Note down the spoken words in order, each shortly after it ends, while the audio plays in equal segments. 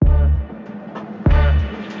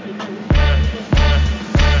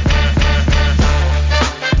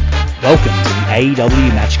Welcome to the AEW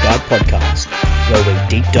Match Guide podcast, where we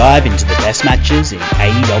deep dive into the best matches in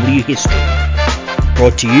AEW history.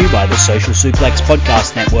 Brought to you by the Social Suplex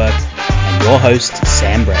Podcast Network and your host,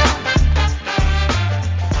 Sam Brown.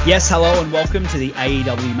 Yes, hello and welcome to the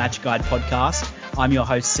AEW Match Guide podcast. I'm your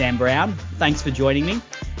host, Sam Brown. Thanks for joining me.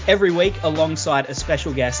 Every week, alongside a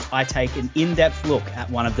special guest, I take an in-depth look at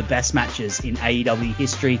one of the best matches in AEW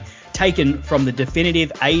history, taken from the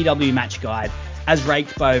definitive AEW Match Guide, as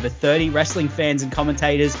ranked by over 30 wrestling fans and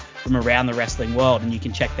commentators from around the wrestling world, and you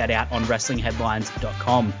can check that out on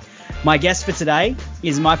WrestlingHeadlines.com. My guest for today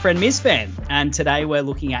is my friend Mizfan, and today we're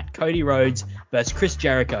looking at Cody Rhodes versus Chris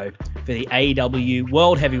Jericho for the AEW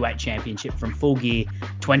World Heavyweight Championship from Full Gear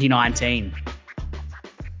 2019.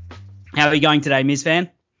 How are you going today, Mizfan?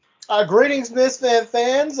 Greetings, Mizfan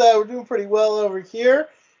fans. We're doing pretty well over here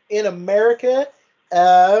in America.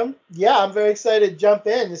 I'm very excited to jump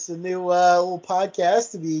in. It's a new little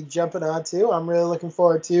podcast to be jumping onto. I'm really looking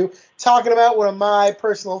forward to talking about one of my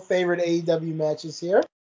personal favorite AEW matches here.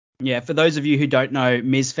 Yeah, for those of you who don't know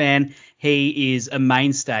Mizfan, he is a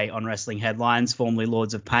mainstay on Wrestling Headlines, formerly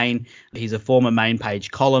Lords of Pain. He's a former main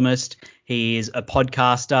page columnist. He is a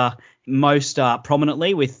podcaster, most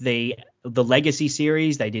prominently with the Legacy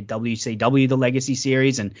series. They did WCW, the Legacy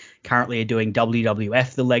series, and currently are doing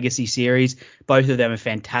WWF, the Legacy series. Both of them are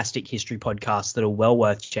fantastic history podcasts that are well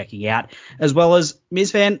worth checking out. As well as,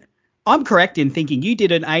 Mizfan, I'm correct in thinking you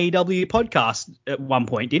did an AEW podcast at one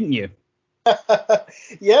point, didn't you?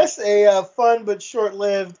 Yes, a fun but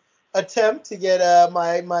short-lived attempt to get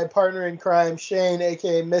my partner in crime, Shane,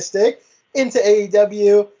 a.k.a. Mystic, into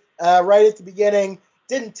AEW right at the beginning.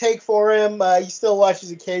 Didn't take for him. He still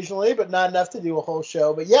watches occasionally, but not enough to do a whole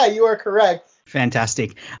show. But yeah, you are correct.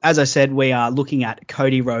 Fantastic. As I said, we are looking at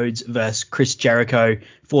Cody Rhodes versus Chris Jericho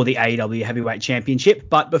for the AEW Heavyweight Championship.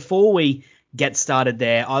 But before we get started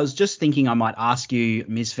there, I was just thinking I might ask you,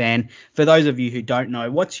 Mizfan, for those of you who don't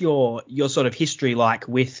know, what's your sort of history like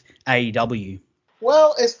with AEW?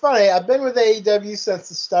 Well, it's funny. I've been with AEW since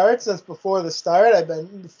the start, since before the start. I've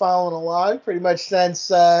been following along pretty much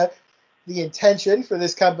since the intention for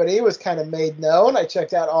this company was kind of made known. I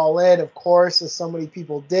checked out All In, of course, as so many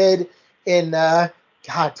people did in,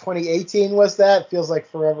 2018 was that? Feels like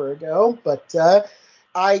forever ago. But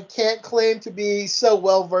I can't claim to be so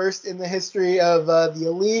well-versed in the history of the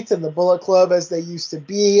Elite and the Bullet Club as they used to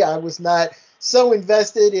be. I was not so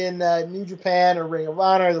invested in New Japan or Ring of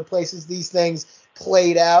Honor, the places these things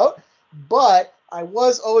played out. But I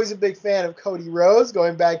was always a big fan of Cody Rhodes,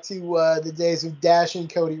 going back to the days of Dashing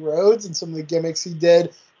Cody Rhodes and some of the gimmicks he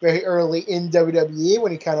did very early in WWE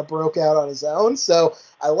when he kind of broke out on his own. So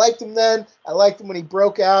I liked him then. I liked him when he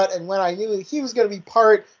broke out. And when I knew he was going to be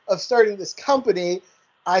part of starting this company,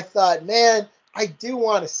 I thought, man, I do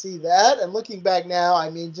want to see that. And looking back now, I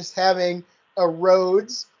mean, just having a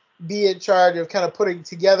Rhodes be in charge of kind of putting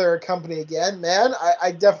together a company again, man,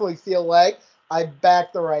 I definitely feel like I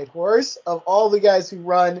backed the right horse. Of all the guys who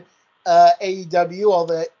run AEW, all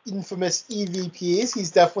the infamous EVPs, he's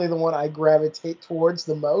definitely the one I gravitate towards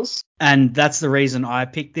the most. And that's the reason I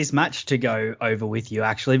picked this match to go over with you,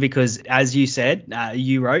 actually, because as you said,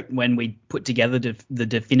 you wrote when we put together the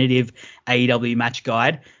definitive AEW match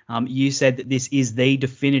guide, you said that this is the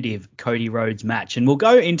definitive Cody Rhodes match. And we'll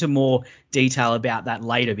go into more detail about that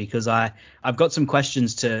later because I've got some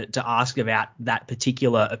questions to ask about that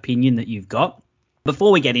particular opinion that you've got.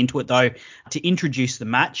 Before we get into it, though, to introduce the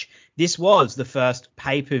match, this was the first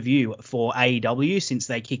pay-per-view for AEW since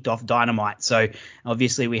they kicked off Dynamite. So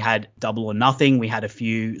obviously we had Double or Nothing. We had a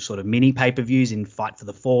few sort of mini pay-per-views in Fight for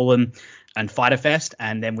the Fallen and Fyter Fest.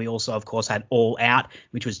 And then we also, of course, had All Out,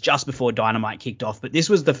 which was just before Dynamite kicked off. But this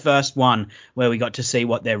was the first one where we got to see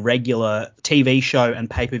what their regular TV show and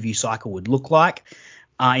pay-per-view cycle would look like.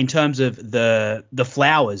 In terms of the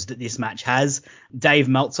flowers that this match has, Dave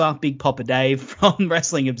Meltzer, Big Papa Dave from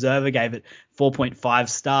Wrestling Observer, gave it 4.5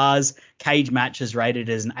 stars. Cage Match is rated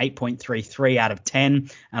as an 8.33 out of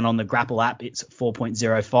 10. And on the Grapple app, it's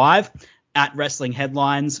 4.05. At Wrestling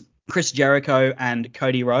Headlines, Chris Jericho and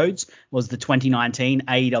Cody Rhodes was the 2019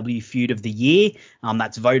 AEW Feud of the Year.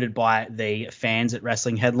 That's voted by the fans at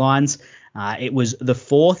Wrestling Headlines. It was the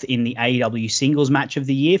fourth in the AEW Singles Match of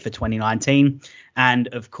the Year for 2019. And,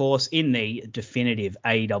 of course, in the definitive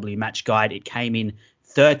AEW Match Guide, it came in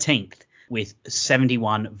 13th with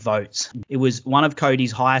 71 votes. It was one of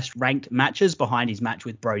Cody's highest ranked matches behind his match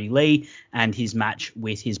with Brody Lee and his match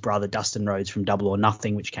with his brother Dustin Rhodes from Double or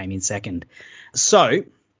Nothing, which came in second. So,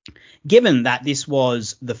 given that this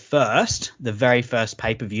was the very first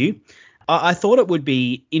pay-per-view, I thought it would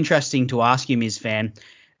be interesting to ask you, Mizfan,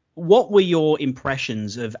 What were your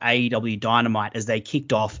impressions of AEW Dynamite as they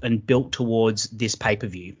kicked off and built towards this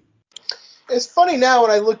pay-per-view? It's funny now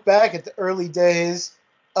when I look back at the early days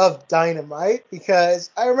of Dynamite, because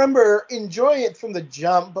I remember enjoying it from the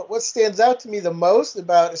jump, but what stands out to me the most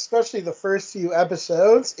about especially the first few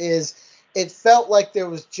episodes is it felt like there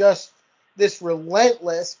was just this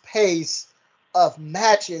relentless pace of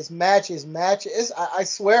matches. I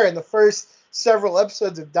swear in the first several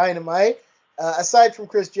episodes of Dynamite, aside from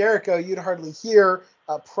Chris Jericho, you'd hardly hear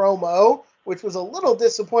a promo, which was a little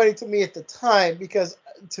disappointing to me at the time because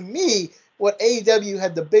to me, what AEW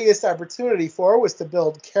had the biggest opportunity for was to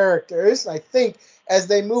build characters. I think as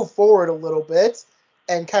they move forward a little bit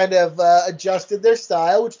and kind of adjusted their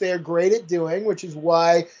style, which they are great at doing, which is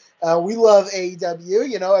why we love AEW.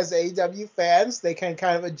 You know, as AEW fans, they can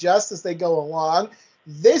kind of adjust as they go along.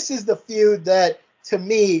 This is the feud that, to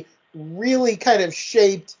me, really kind of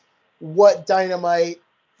shaped what Dynamite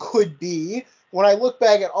could be. When I look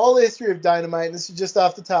back at all the history of Dynamite, and this is just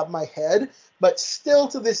off the top of my head, but still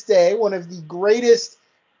to this day, one of the greatest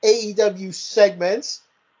AEW segments,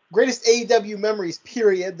 greatest AEW memories,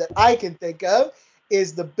 period, that I can think of,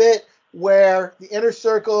 is the bit where the Inner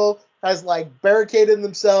Circle has like barricaded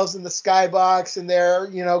themselves in the skybox and they're,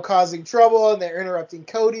 you know, causing trouble and they're interrupting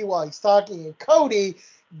Cody while he's talking. And Cody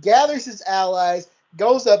gathers his allies,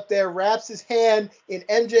 goes up there, wraps his hand in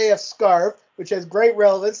MJF's scarf, which has great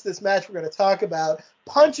relevance to this match we're going to talk about,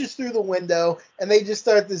 punches through the window, and they just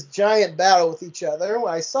start this giant battle with each other.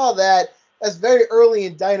 When I saw that, that's very early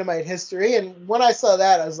in Dynamite history, and when I saw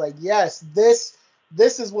that, I was like, yes, this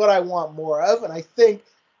is what I want more of, and I think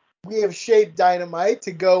we have shaped Dynamite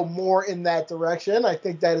to go more in that direction. I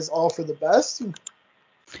think that is all for the best.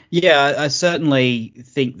 Yeah, I certainly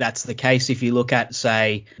think that's the case. If you look at,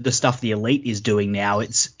 say, the stuff the Elite is doing now,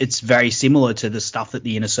 it's very similar to the stuff that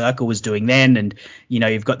the Inner Circle was doing then. And, you know,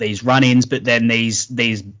 you've got these run-ins, but then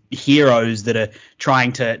these heroes that are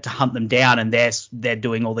trying to hunt them down, and they're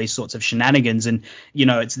doing all these sorts of shenanigans. And, you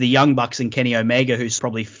know, it's the Young Bucks and Kenny Omega who's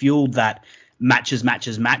probably fueled that matches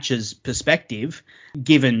perspective,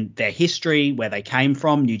 given their history, where they came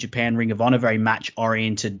from, New Japan, Ring of Honor, very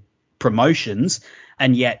match-oriented promotions.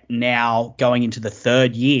 And yet now going into the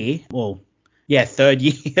third year of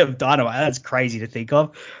Dynamite, that's crazy to think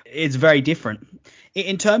of. It's very different.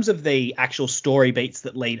 In terms of the actual story beats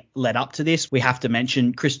that led up to this, we have to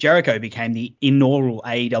mention Chris Jericho became the inaugural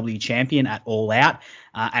AEW champion at All Out,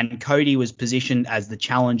 and Cody was positioned as the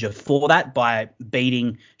challenger for that by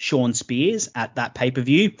beating Shawn Spears at that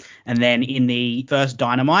pay-per-view. And then in the first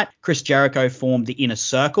Dynamite, Chris Jericho formed the Inner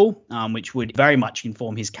Circle, which would very much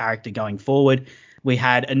inform his character going forward. We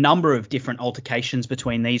had a number of different altercations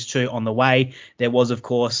between these two on the way. There was, of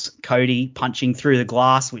course, Cody punching through the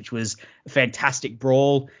glass, which was a fantastic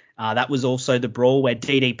brawl. That was also the brawl where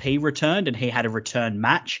DDP returned, and he had a return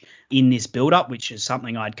match in this build-up, which is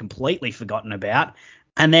something I'd completely forgotten about.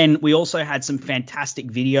 And then we also had some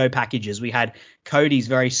fantastic video packages. We had Cody's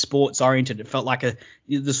very sports-oriented. It felt like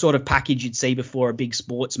the sort of package you'd see before a big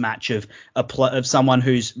sports match of someone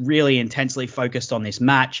who's really intensely focused on this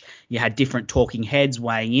match. You had different talking heads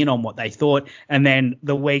weighing in on what they thought. And then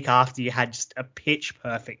the week after, you had just a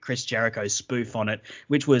pitch-perfect Chris Jericho spoof on it,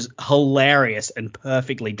 which was hilarious and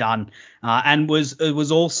perfectly done. And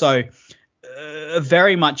was also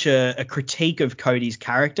very much a critique of Cody's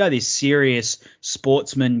character, this serious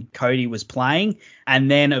sportsman Cody was playing. And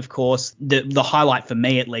then, of course, the highlight for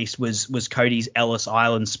me, at least, was Cody's Ellis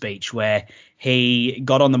Island speech, where he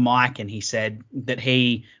got on the mic and he said that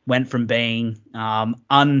he went from being I've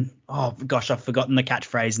forgotten the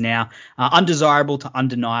catchphrase now, undesirable to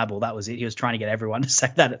undeniable. That was it. He was trying to get everyone to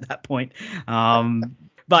say that at that point.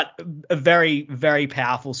 But a very, very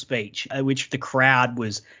powerful speech, which the crowd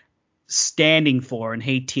was standing for, and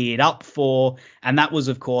he teared up for. And that was,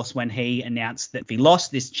 of course, when he announced that if he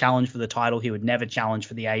lost this challenge for the title, he would never challenge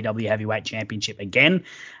for the AEW Heavyweight Championship again.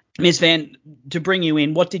 Ms. Van, to bring you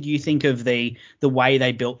in, what did you think of the way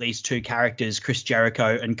they built these two characters, Chris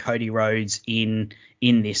Jericho and Cody Rhodes, in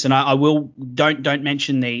this? And I will don't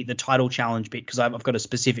mention the title challenge bit, because I've got a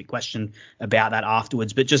specific question about that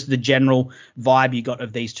afterwards, but just the general vibe you got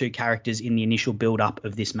of these two characters in the initial build up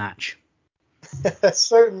of this match.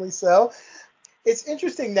 Certainly so. It's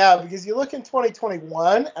interesting now because you look in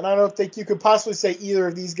 2021, and I don't think you could possibly say either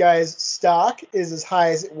of these guys' stock is as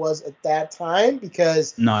high as it was at that time,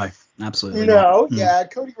 because no, absolutely not. Yeah,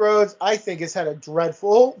 Cody Rhodes, I think, has had a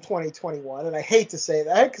dreadful 2021, and I hate to say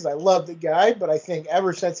that because I love the guy, but I think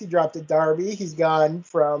ever since he dropped at Darby, he's gone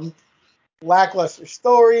from lackluster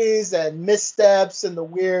stories and missteps and the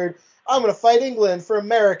weird I'm going to fight England for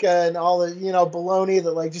America and all the, baloney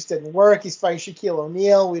that, like, just didn't work. He's fighting Shaquille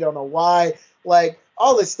O'Neal. We don't know why. Like,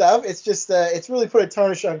 all this stuff, it's just, it's really put a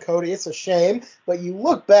tarnish on Cody. It's a shame. But you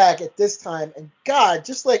look back at this time, and God,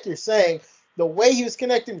 just like you're saying, the way he was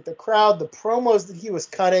connecting with the crowd, the promos that he was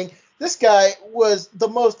cutting, this guy was the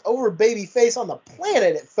most over baby face on the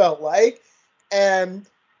planet, it felt like. And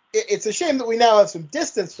it's a shame that we now have some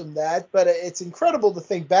distance from that, but it's incredible to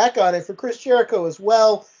think back on it. For Chris Jericho as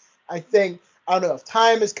well, I don't know if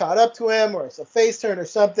time has caught up to him or it's a face turn or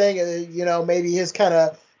something, maybe his kind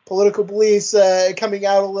of political beliefs coming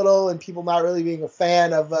out a little and people not really being a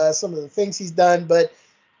fan of some of the things he's done. But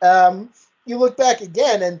you look back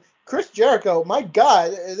again, and Chris Jericho, my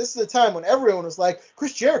God, this is a time when everyone was like,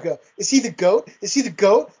 Chris Jericho, is he the GOAT? Is he the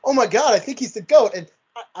GOAT? Oh, my God, I think he's the GOAT. And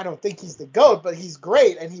I don't think he's the GOAT, but he's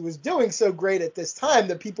great, and he was doing so great at this time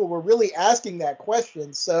that people were really asking that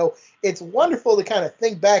question. So it's wonderful to kind of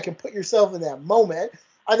think back and put yourself in that moment.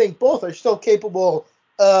 I think both are still capable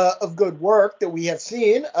of good work that we have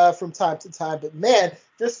seen from time to time. But, man,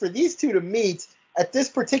 just for these two to meet at this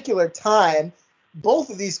particular time, both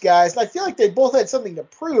of these guys, and I feel like they both had something to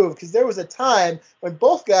prove, because there was a time when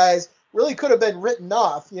both guys really could have been written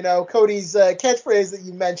off. Cody's catchphrase that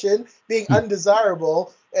you mentioned, being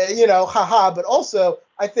undesirable, haha. But also,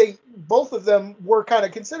 I think both of them were kind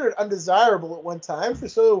of considered undesirable at one time.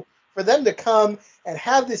 So for them to come and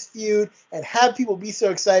have this feud and have people be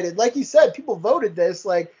so excited, like you said, people voted this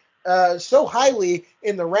so highly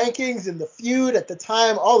in the rankings and the feud at the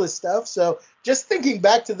time, all this stuff. So just thinking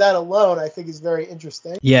back to that alone, I think is very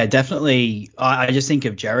interesting. Yeah, definitely. I just think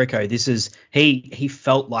of Jericho. He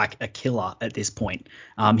felt like a killer at this point.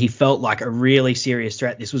 He felt like a really serious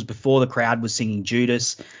threat. This was before the crowd was singing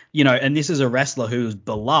Judas, and this is a wrestler who's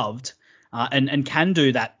beloved and can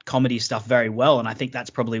do that comedy stuff very well. And I think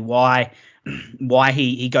that's probably why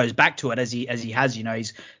he goes back to it as he has.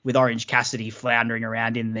 He's with Orange Cassidy floundering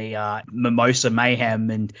around in the Mimosa Mayhem,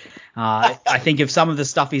 and I think of some of the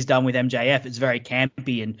stuff he's done with MJF, it's very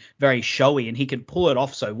campy and very showy, and he can pull it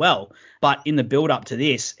off so well. But in the build up to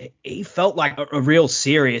this, he felt like a real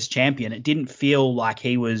serious champion. It didn't feel like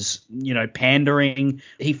he was pandering.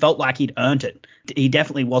 He felt like he'd earned it. He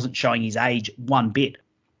definitely wasn't showing his age one bit.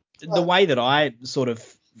 The way that I sort of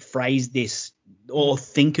phrase this or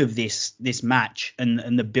think of this match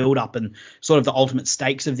and the build up and sort of the ultimate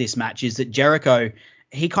stakes of this match is that Jericho,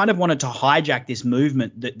 he kind of wanted to hijack this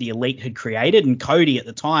movement that the Elite had created, and Cody at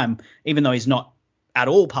the time, even though he's not at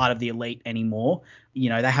all part of the Elite anymore,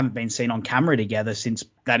 they haven't been seen on camera together since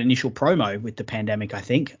that initial promo with the pandemic, I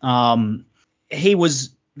think. He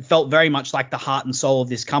felt very much like the heart and soul of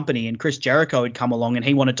this company, and Chris Jericho had come along and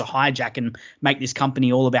he wanted to hijack and make this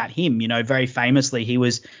company all about him. Very famously,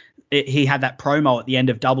 he had that promo at the end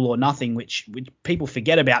of Double or Nothing, which people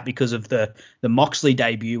forget about because of the Moxley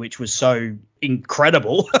debut, which was so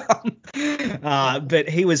incredible. But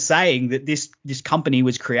he was saying that this company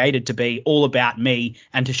was created to be all about me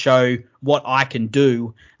and to show what I can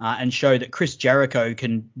do and show that Chris Jericho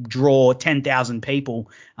can draw 10,000 people.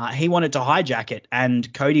 He wanted to hijack it,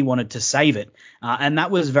 and Cody wanted to save it. And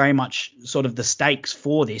that was very much sort of the stakes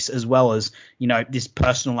for this, as well as, this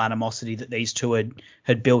personal animosity that these two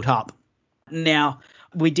had built up. Now,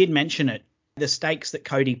 we did mention it. The stakes that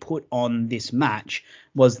Cody put on this match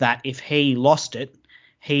was that if he lost it,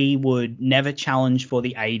 he would never challenge for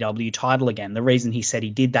the AEW title again. The reason he said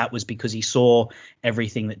he did that was because he saw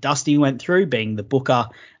everything that Dusty went through, being the booker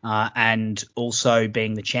and also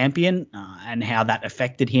being the champion, and how that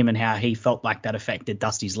affected him and how he felt like that affected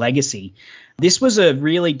Dusty's legacy. This was a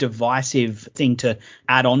really divisive thing to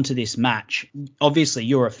add on to this match. Obviously,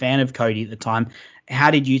 you were a fan of Cody at the time.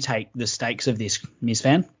 How did you take the stakes of this, Ms.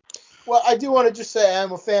 Fan? Well, I do want to just say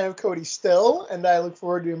I'm a fan of Cody still, and I look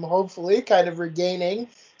forward to him hopefully kind of regaining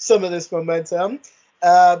some of this momentum.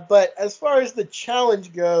 But as far as the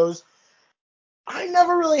challenge goes, I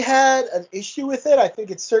never really had an issue with it. I think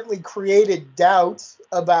it certainly created doubt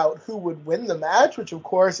about who would win the match, which of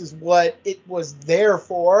course is what it was there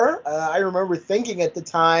for. I remember thinking at the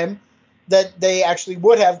time that they actually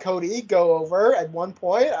would have Cody go over at one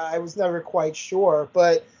point. I was never quite sure,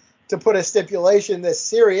 but to put a stipulation this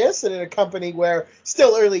serious and in a company where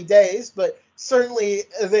still early days, but certainly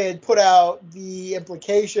they had put out the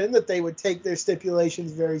implication that they would take their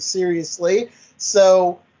stipulations very seriously.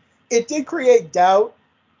 So it did create doubt.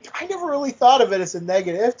 I never really thought of it as a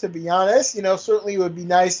negative, to be honest. Certainly it would be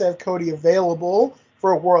nice to have Cody available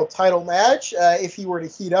for a world title match if he were to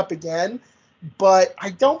heat up again, but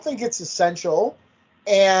I don't think it's essential.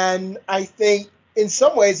 And I think in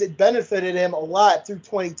some ways it benefited him a lot through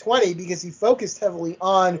 2020 because he focused heavily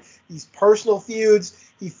on these personal feuds.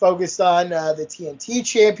 He focused on the TNT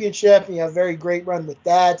Championship. He had a very great run with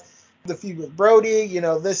that. The feud with Brody,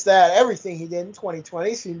 this, that, everything he did in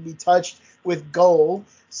 2020 seemed to be touched with gold.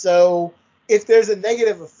 So if there's a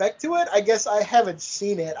negative effect to it, I guess I haven't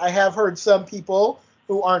seen it. I have heard some people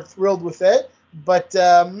who aren't thrilled with it, but,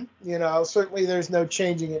 certainly there's no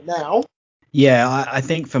changing it now. Yeah, I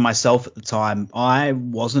think for myself at the time, I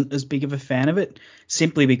wasn't as big of a fan of it,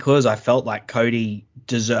 simply because I felt like Cody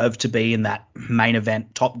deserved to be in that main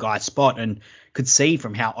event top guy spot, and could see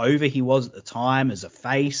from how over he was at the time as a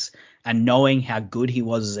face, and knowing how good he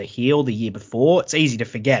was as a heel the year before. It's easy to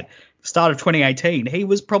forget. Start of 2018, he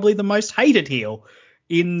was probably the most hated heel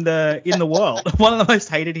in the world. One of the most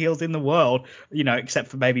hated heels in the world, except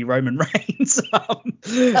for maybe Roman Reigns.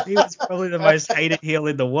 He was probably the most hated heel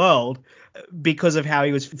in the world because of how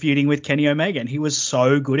he was feuding with Kenny Omega. And he was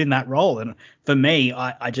so good in that role. And for me,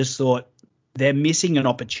 I just thought they're missing an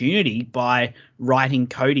opportunity by writing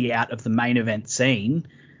Cody out of the main event scene.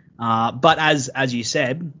 But as you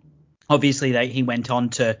said, obviously he went on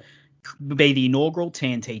to be the inaugural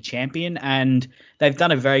TNT champion, and they've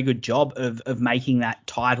done a very good job of making that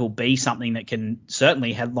title be something that can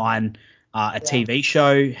certainly headline a TV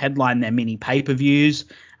show, headline their mini pay-per-views.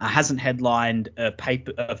 Hasn't headlined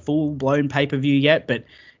a full-blown pay-per-view yet, but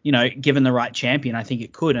given the right champion, I think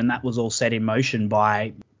it could, and that was all set in motion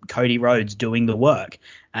by Cody Rhodes doing the work,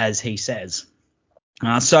 as he says.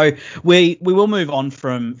 So we will move on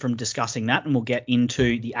from discussing that, and we'll get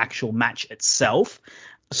into the actual match itself.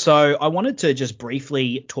 So I wanted to just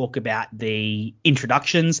briefly talk about the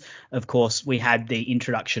introductions. Of course, we had the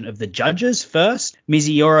introduction of the judges first.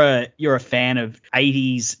 Mizzy, you're a fan of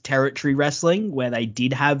 80s territory wrestling where they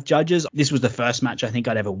did have judges. This was the first match I think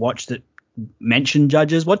I'd ever watched that mentioned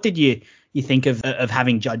judges. What did you think of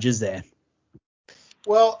having judges there?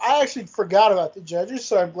 Well, I actually forgot about the judges,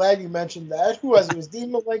 so I'm glad you mentioned that. Who was it? It was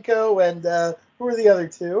Dean Malenko, and who were the other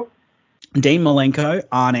two? Dean Malenko,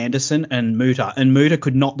 Arn Anderson, and Muta. And Muta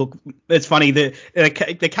could not look. It's funny,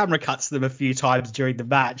 the camera cuts them a few times during the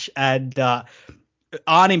match, and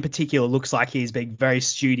Arn in particular looks like he's being very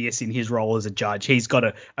studious in his role as a judge. He's got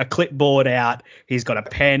a clipboard out, he's got a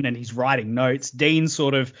pen, and he's writing notes. Dean's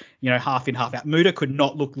sort of, half in, half out. Muta could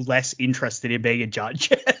not look less interested in being a judge.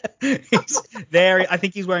 He's there. I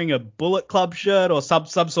think he's wearing a Bullet Club shirt or some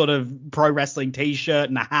sort of pro wrestling t-shirt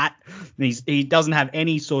and a hat. And he doesn't have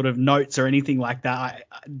any sort of notes or anything like that.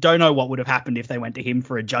 I don't know what would have happened if they went to him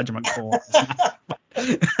for a judgment call.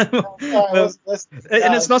 And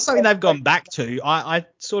it's not something they've gone back to. I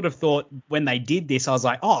sort of thought when they did this, I was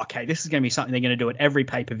like, oh, okay, this is going to be something they're going to do at every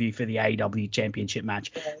pay-per-view for the AEW Championship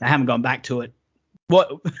match. They haven't gone back to it.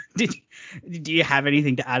 What do you have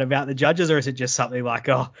anything to add about the judges, or is it just something like,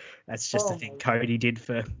 oh, that's just a thing Cody did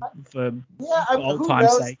for old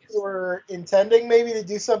time's sake? They were intending maybe to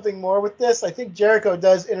do something more with this. I think Jericho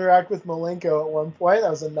does interact with Malenko at one point.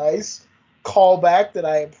 That was a nice callback that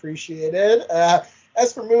I appreciated.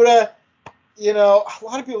 As for Muta, a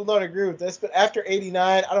lot of people don't agree with this, but after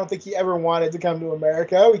 89, I don't think he ever wanted to come to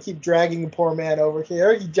America. We keep dragging the poor man over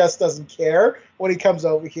here. He just doesn't care when he comes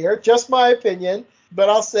over here. Just my opinion. But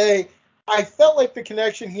I'll say I felt like the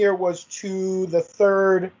connection here was to the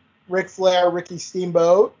third Ric Flair-Ricky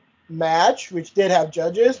Steamboat match, which did have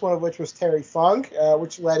judges, one of which was Terry Funk,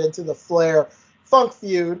 which led into the Flair-Funk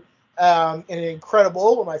feud. And an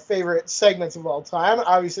incredible, one of my favorite segments of all time.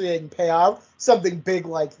 Obviously, they didn't pay off something big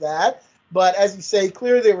like that. But as you say,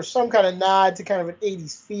 clearly there was some kind of nod to kind of an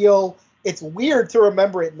 80s feel. It's weird to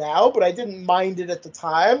remember it now, but I didn't mind it at the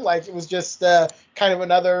time. Like, it was just kind of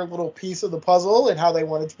another little piece of the puzzle in how they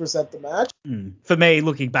wanted to present the match. For me,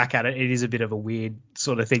 looking back at it, it is a bit of a weird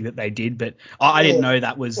sort of thing that they did, but I didn't know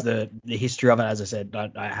that was the history of it. As I said,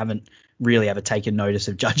 I haven't really ever taken notice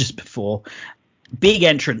of judges before. Big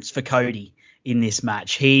entrance for Cody in this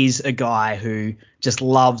match. He's a guy who just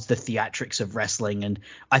loves the theatrics of wrestling, and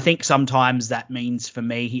I think sometimes that means for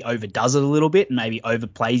me he overdoes it a little bit and maybe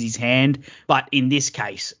overplays his hand. But in this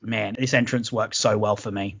case, man, this entrance works so well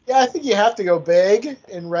for me. Yeah, I think you have to go big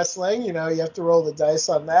in wrestling. You have to roll the dice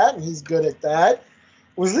on that, and he's good at that.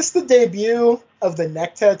 Was this the debut of the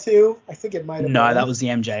neck tattoo? I think it might have been. No, that was the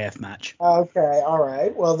MJF match. Okay, all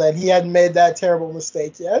right. Well, then he hadn't made that terrible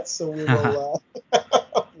mistake yet, so we will...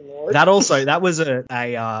 That was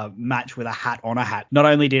a match with a hat on a hat. Not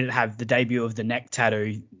only did it have the debut of the neck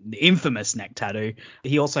tattoo, the infamous neck tattoo,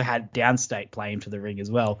 he also had Downstate playing for the ring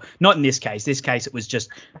as well. Not in this case. This case, it was just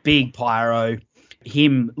big pyro.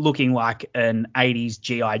 him looking like an 80s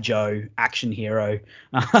G.I. Joe action hero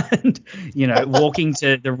and, walking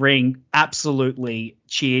to the ring, absolutely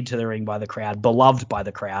cheered to the ring by the crowd, beloved by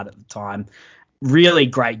the crowd at the time. Really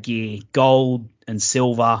great gear, gold and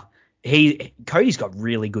silver. Cody's got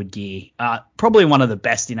really good gear. Probably one of the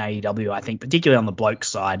best in AEW, I think, particularly on the bloke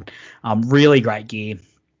side. Really great gear.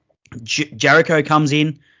 Jericho comes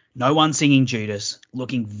in, no one singing Judas,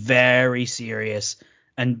 looking very serious,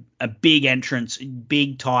 and a big entrance,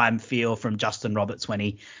 big time feel from Justin Roberts when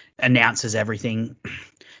he announces everything.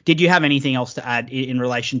 Did you have anything else to add in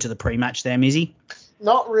relation to the pre-match there, Mizzy?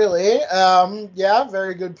 Not really. Yeah,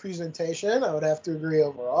 very good presentation. I would have to agree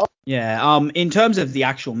overall. Yeah, in terms of the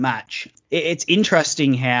actual match, it's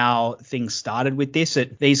interesting how things started with this.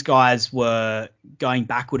 These guys were going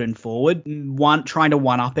backward and forward, trying to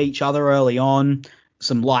one-up each other early on,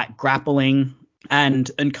 some light grappling,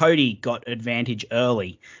 and Cody got advantage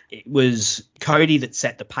early. It was Cody that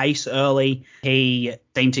set the pace early. He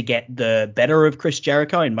seemed to get the better of Chris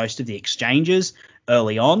Jericho in most of the exchanges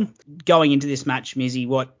early on. Going into this match, Mizzy,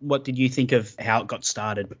 what did you think of how it got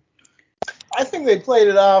started? I think they played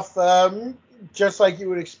it off just like you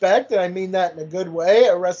would expect, and I mean that in a good way.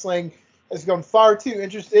 Wrestling has gone far too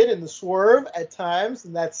interested in the swerve at times,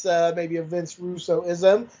 and that's maybe a Vince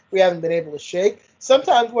Russo-ism we haven't been able to shake.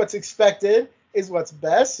 Sometimes what's expected is what's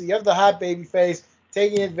best. So you have the hot baby face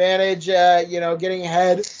taking advantage, getting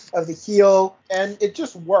ahead of the heel, and it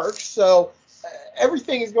just works. So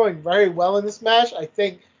everything is going very well in this match. I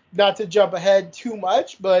think, not to jump ahead too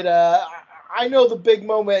much, but I know the big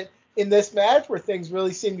moment in this match where things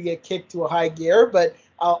really seem to get kicked to a high gear, but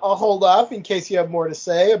I'll hold off in case you have more to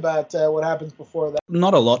say about what happens before that.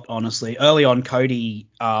 Not a lot, honestly. Early on, Cody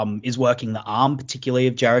is working the arm, particularly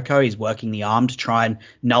of Jericho. He's working the arm to try and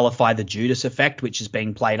nullify the Judas effect, which is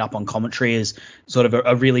being played up on commentary as sort of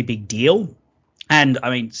a really big deal. And, I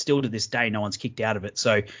mean, still to this day, no one's kicked out of it.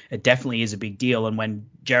 So it definitely is a big deal. And when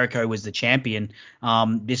Jericho was the champion,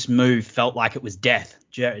 this move felt like it was death.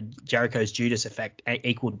 Jericho's Judas effect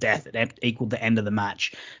equaled death. It equaled the end of the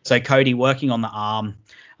match. So Cody working on the arm.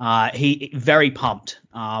 He very pumped.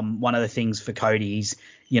 One of the things for Cody is,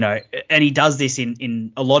 and he does this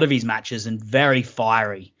in a lot of his matches, and very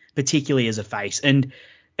fiery, particularly as a face. And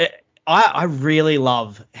I really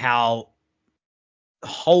love how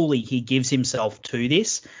wholly he gives himself to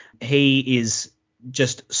this. He is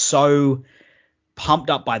just so pumped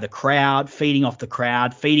up by the crowd, feeding off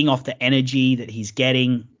the energy that he's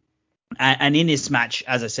getting. And in this match,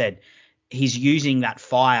 as I said, he's using that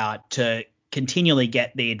fire to continually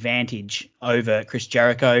get the advantage over Chris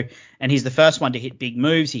Jericho. And he's the first one to hit big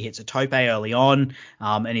moves. He hits a tope early on,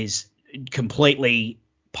 and is completely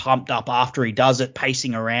pumped up after he does it,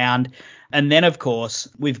 pacing around. And then, of course,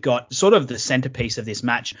 we've got sort of the centerpiece of this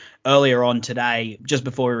match. Earlier on today, just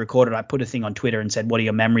before we recorded, I put a thing on Twitter and said, what are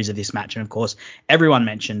your memories of this match? And, of course, everyone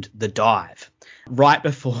mentioned the dive. Right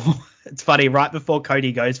before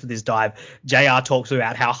Cody goes for this dive, JR talks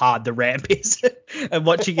about how hard the ramp is. And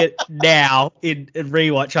watching it now in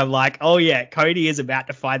rewatch, I'm like, oh, yeah, Cody is about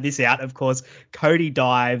to find this out. Of course, Cody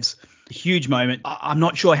dives. Huge moment. I'm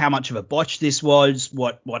not sure how much of a botch this was,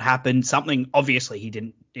 what happened. Something, obviously, he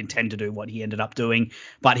didn't intend to do what he ended up doing,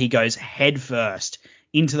 but he goes head first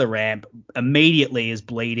into the ramp, immediately is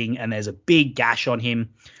bleeding, and there's a big gash on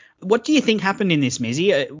him. What do you think happened in this,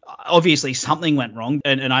 Mizzy? Obviously, something went wrong,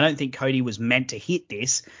 and I don't think Cody was meant to hit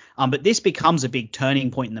this, but this becomes a big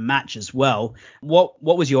turning point in the match as well. What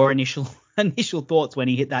was your initial thoughts when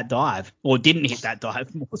he hit that dive, or didn't hit that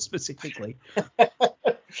dive, more specifically?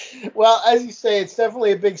 Well, as you say, it's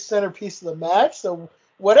definitely a big centerpiece of the match, so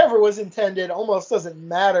whatever was intended almost doesn't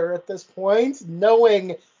matter at this point.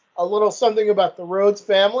 Knowing a little something about the Rhodes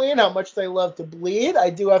family and how much they love to bleed,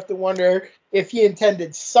 I do have to wonder if he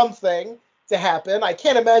intended something to happen. I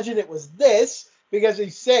can't imagine it was this, because as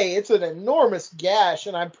you say, it's an enormous gash,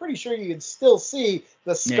 and I'm pretty sure you can still see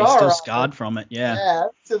the scar. Yeah, he's still scarred from it, Yeah,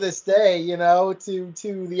 to this day,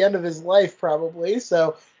 to the end of his life probably.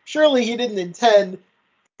 So surely he didn't intend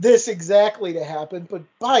this exactly to happen, but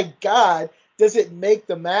by God, does it make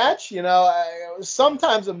the match?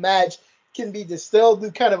 Sometimes a match can be distilled through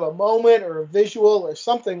kind of a moment or a visual or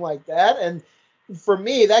something like that, and for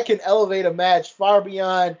me, that can elevate a match far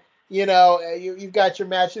beyond, you've got your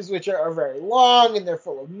matches which are very long and they're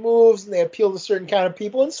full of moves and they appeal to certain kind of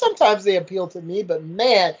people, and sometimes they appeal to me, but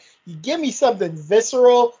man, you give me something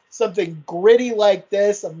visceral, something gritty like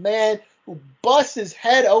this, a man who busts his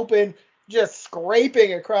head open just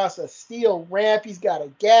scraping across a steel ramp. He's got a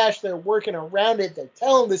gash. They're working around it. They're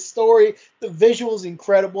telling the story. The visual's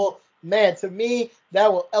incredible. Man, to me,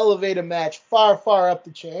 that will elevate a match far, far up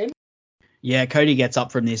the chain. Yeah, Cody gets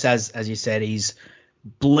up from this, as you said, he's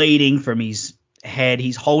bleeding from his head.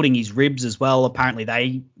 He's holding his ribs as well.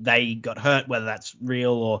 Apparently they got hurt, whether that's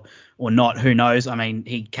real or not, who knows. I mean,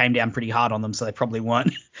 he came down pretty hard on them, so they probably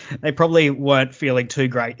weren't feeling too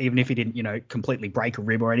great, even if he didn't, completely break a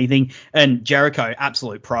rib or anything. And Jericho,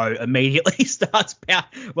 absolute pro, immediately starts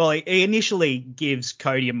well, he initially gives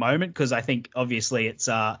Cody a moment, because I think obviously it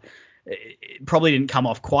probably didn't come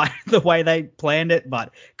off quite the way they planned it,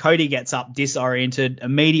 but Cody gets up disoriented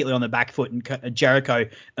immediately on the back foot, and Jericho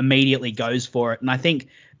immediately goes for it. And I think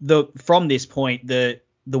from this point, the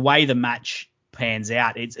way the match pans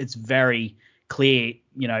out, it's very clear,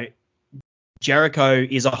 Jericho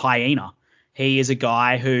is a hyena. He is a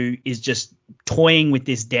guy who is just toying with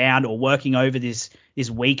this down or working over this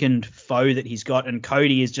weakened foe that he's got, and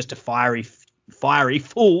Cody is just a fiery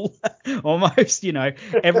fool almost.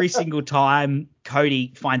 Every single time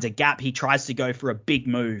Cody finds a gap, he tries to go for a big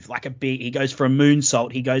move, he goes for a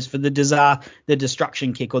moonsault, he goes for the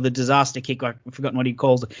destruction kick or the disaster kick. I've forgotten what he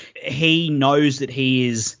calls it. He knows that he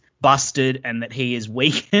is busted and that he is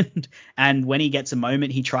weakened, and when he gets a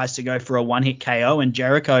moment, he tries to go for a one-hit KO. And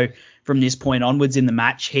Jericho, from this point onwards in the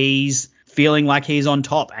match, he's feeling like he's on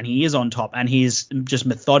top, and he is on top, and he's just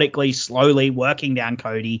methodically, slowly working down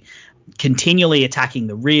Cody, continually attacking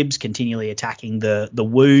the ribs, continually attacking the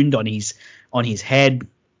wound on his head.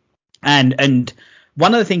 And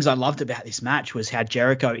one of the things I loved about this match was how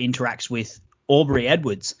Jericho interacts with Aubrey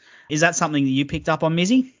Edwards. Is that something that you picked up on,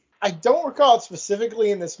 Mizzy? I don't recall it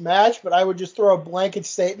specifically in this match, but I would just throw a blanket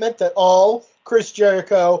statement that all Chris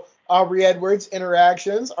Jericho, Aubrey Edwards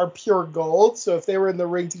interactions are pure gold. So if they were in the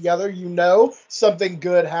ring together, something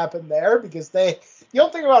good happened there, because you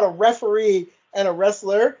don't think about a referee and a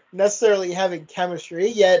wrestler necessarily having chemistry,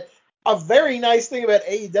 yet a very nice thing about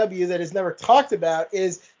AEW that is never talked about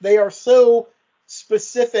is they are so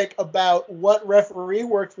specific about what referee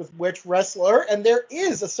works with which wrestler, and there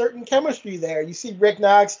is a certain chemistry there. You see Rick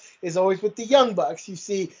Knox is always with the Young Bucks. You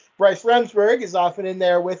see Bryce Remsburg is often in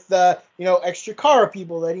there with extra car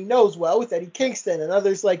people that he knows well, with Eddie Kingston and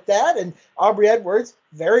others like that. And Aubrey Edwards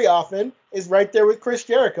very often is right there with Chris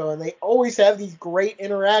Jericho, and they always have these great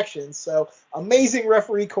interactions. So amazing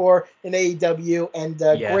referee core in AEW, and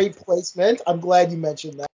great placement. I'm glad you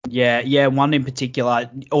mentioned that. Yeah, one in particular,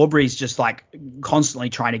 Aubrey's just like constantly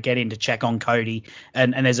trying to get in to check on Cody,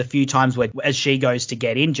 and there's a few times where, as she goes to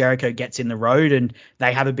get in, Jericho gets in the road and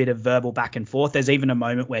they have a bit of verbal back and forth. There's even a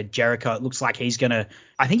moment where Jericho, it looks like he's gonna,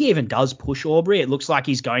 I think he even does push Aubrey. It looks like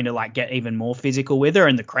he's going to get even more physical with her,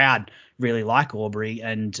 and the crowd really like Aubrey,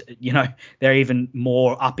 and they're even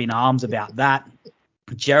more up in arms about that.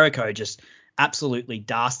 Jericho just absolutely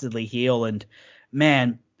dastardly heel, and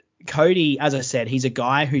man, Cody, as I said, he's a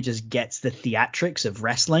guy who just gets the theatrics of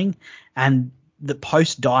wrestling, and the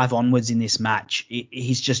post dive onwards in this match,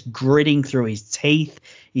 he's just gritting through his teeth.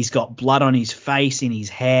 He's got blood on his face, in his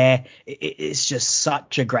hair. It's just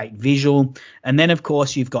such a great visual. And then, of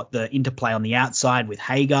course, you've got the interplay on the outside with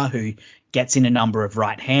Hager, who gets in a number of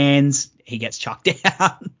right hands. He gets chucked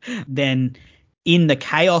out. Then in the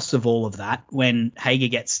chaos of all of that, when Hager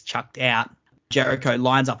gets chucked out, Jericho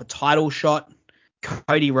lines up a title shot.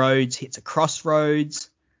 Cody Rhodes hits a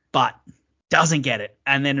crossroads, but doesn't get it.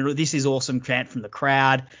 And then this is awesome chant from the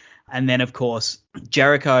crowd. And then, of course,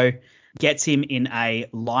 Jericho gets him in a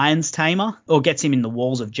lion's tamer, or gets him in the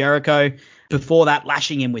walls of Jericho. Before that,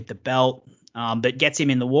 lashing him with the belt, but gets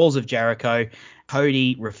him in the walls of Jericho.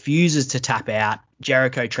 Cody refuses to tap out.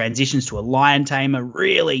 Jericho transitions to a lion tamer,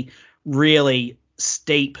 really, really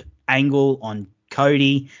steep angle on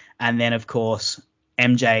Cody. And then, of course,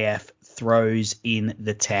 MJF throws in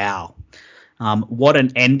the towel. What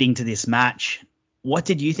an ending to this match. What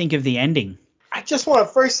did you think of the ending? I just want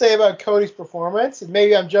to first say about Cody's performance, and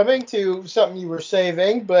maybe I'm jumping to something you were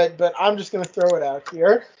saving, but I'm just going to throw it out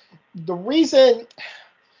here. The reason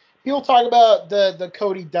people talk about the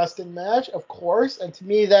Cody Dustin match, of course, and to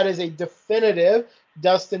me that is a definitive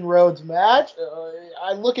Dustin Rhodes match.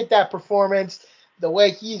 I look at that performance, the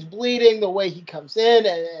way he's bleeding, the way he comes in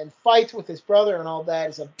and fights with his brother and all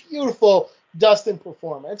that is a beautiful Dustin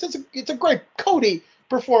performance. It's a great Cody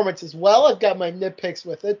performance as well. I've got my nitpicks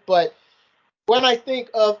with it, but when I think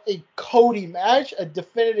of a Cody match, a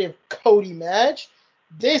definitive Cody match,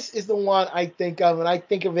 this is the one I think of, and I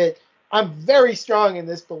think of it, I'm very strong in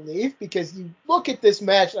this belief, because you look at this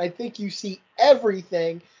match and I think you see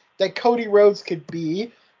everything that Cody Rhodes could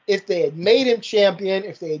be if they had made him champion,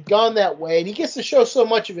 if they had gone that way. And he gets to show so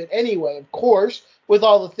much of it anyway, of course, with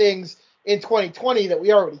all the things in 2020 that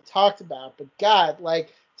we already talked about. But God,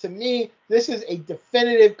 to me, this is a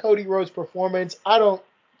definitive Cody Rhodes performance. I don't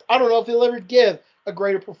know if he'll ever give a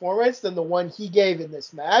greater performance than the one he gave in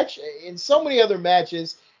this match. In so many other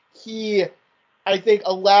matches, he, I think,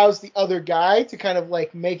 allows the other guy to kind of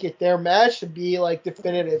like make it their match to be like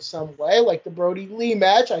definitive some way. Like the Brody Lee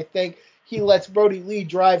match, I think he lets Brody Lee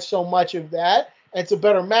drive so much of that, and it's a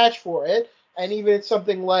better match for it. And even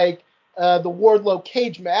something like the Wardlow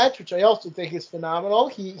cage match, which I also think is phenomenal.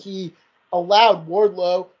 He allowed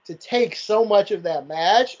Wardlow to take so much of that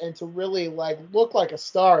match and to really like look like a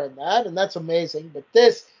star in that, and that's amazing. But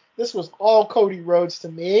this was all Cody Rhodes to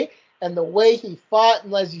me, and the way he fought,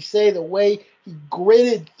 and as you say, the way he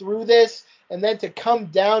gritted through this, and then to come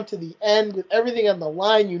down to the end with everything on the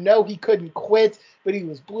line, he couldn't quit, but he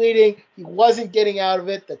was bleeding. He wasn't getting out of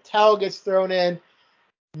it. The towel gets thrown in.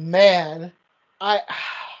 Man,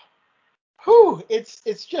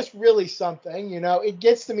 it's just really something. It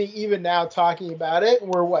gets to me even now talking about it.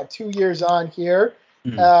 We're 2 years on here.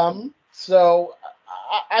 So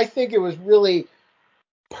I think it was really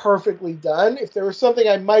perfectly done. If there was something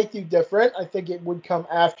I might do different, I think it would come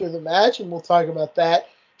after the match, and we'll talk about that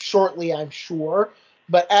shortly, I'm sure.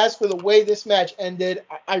 But as for the way this match ended,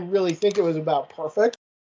 I really think it was about perfect.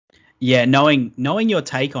 Yeah, knowing your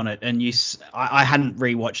take on it, and I hadn't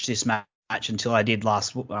rewatched this match until I did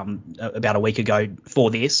last about a week ago for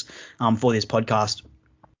this podcast.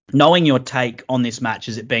 Knowing your take on this match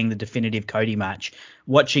as it being the definitive Cody match,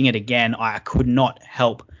 watching it again, I could not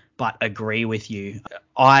help but agree with you.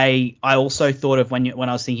 I also thought of when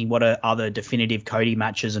I was thinking what are other definitive Cody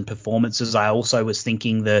matches and performances, I also was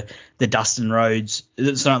thinking the Dustin Rhodes,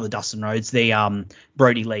 it's not the Dustin Rhodes, the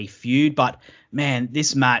Brody Lee feud. But man,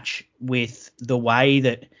 this match, with the way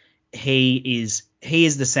that he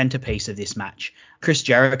is the centerpiece of this match, Chris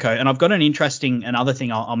Jericho. And I've got another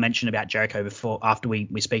thing I'll mention about Jericho after we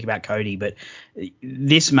speak about Cody. But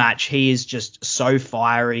this match, he is just so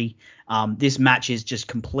fiery. This match is just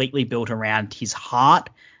completely built around his heart,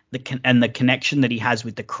 and the connection that he has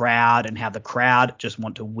with the crowd, and how the crowd just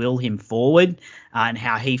want to will him forward, and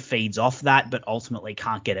how he feeds off that, but ultimately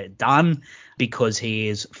can't get it done because he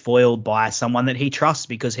is foiled by someone that he trusts,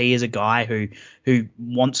 because he is a guy who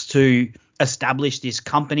wants to establish this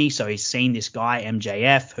company. So he's seen this guy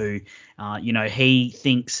MJF who he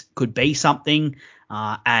thinks could be something,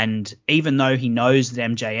 and even though he knows that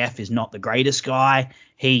MJF is not the greatest guy,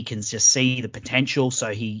 he can just see the potential.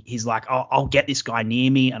 So he's like, I'll get this guy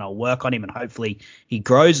near me and I'll work on him, and hopefully he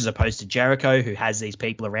grows, as opposed to Jericho, who has these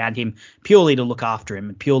people around him purely to look after him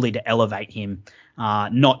and purely to elevate him,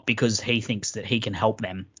 not because he thinks that he can help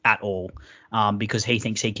them at all, because he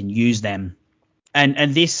thinks he can use them.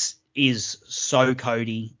 And this is so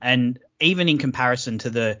Cody, and even in comparison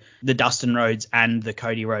to the Dustin Rhodes and the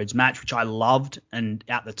Cody Rhodes match, which I loved, and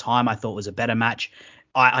at the time I thought was a better match,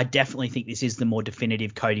 I definitely think this is the more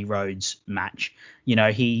definitive Cody Rhodes match.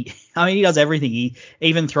 He does everything. He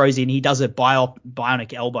even throws in, he does a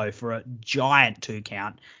bionic elbow for a giant 2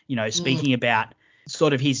 count, speaking about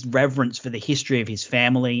sort of his reverence for the history of his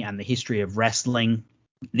family and the history of wrestling.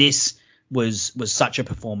 This was such a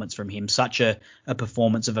performance from him, such a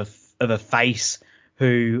performance of a face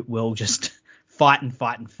who will just fight and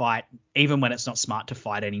fight and fight, even when it's not smart to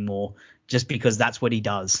fight anymore, just because that's what he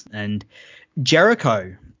does. And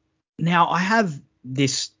Jericho, now I have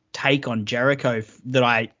this take on Jericho that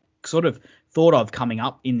I sort of thought of coming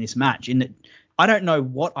up in this match, in that I don't know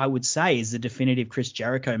what I would say is the definitive Chris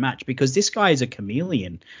Jericho match, because this guy is a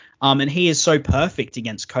chameleon. And he is so perfect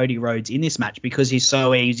against Cody Rhodes in this match, because he's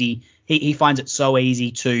so easy. He finds it so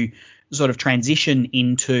easy to sort of transition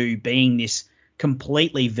into being this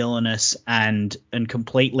completely villainous and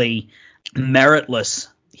completely meritless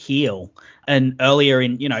heel. And earlier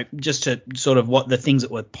in, just to sort of what the things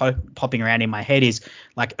that were popping around in my head is,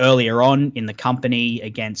 like, earlier on in the company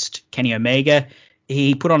against Kenny Omega,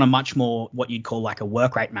 he put on a much more what you'd call like a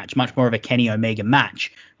work rate match, much more of a Kenny Omega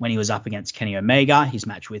match when he was up against Kenny Omega. His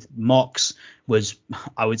match with Mox was,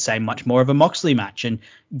 I would say, much more of a Moxley match. And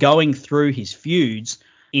going through his feuds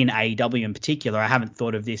in AEW in particular, I haven't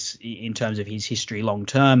thought of this in terms of his history long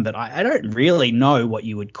term, but I don't really know what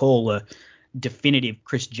you would call a definitive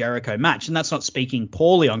Chris Jericho match. And that's not speaking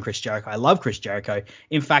poorly on Chris Jericho. I love Chris Jericho.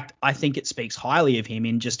 In fact, I think it speaks highly of him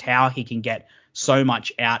in just how he can get so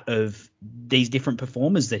much out of these different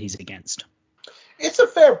performers that he's against. It's a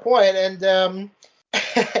fair point, and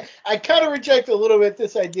I kind of reject a little bit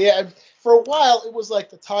this idea. For a while, it was like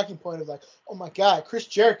the talking point of like, oh my God, Chris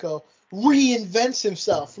Jericho reinvents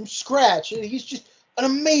himself from scratch, and he's just an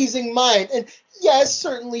amazing mind. And yes,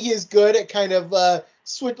 certainly he is good at kind of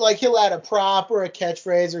switch, like he'll add a prop or a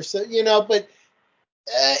catchphrase or so, but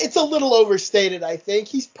it's a little overstated, I think.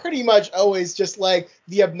 He's pretty much always just like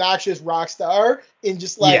the obnoxious rock star in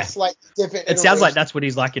just like slightly different It sounds like iterations. that's what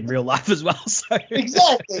he's like in real life as well. So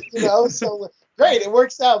Exactly, so great, it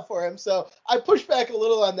works out for him. So I push back a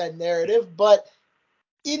little on that narrative, but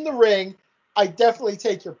in the ring, I definitely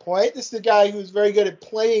take your point. This is a guy who's very good at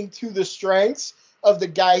playing to the strengths of the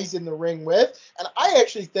guy he's in the ring with. And I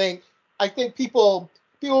actually think people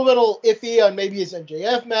a little iffy on maybe his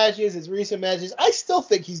MJF matches, his recent matches. I still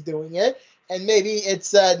think he's doing it. And maybe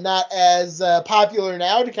it's not as popular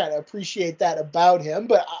now to kind of appreciate that about him.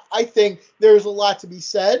 But I think there's a lot to be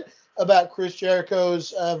said about Chris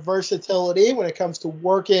Jericho's versatility when it comes to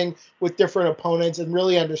working with different opponents and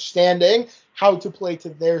really understanding how to play to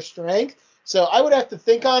their strength. So I would have to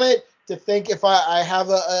think on it to think if I have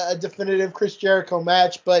a definitive Chris Jericho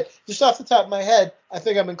match. But just off the top of my head, I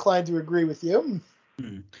think I'm inclined to agree with you.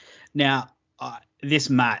 Now, this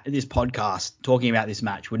podcast, talking about this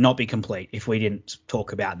match, would not be complete if we didn't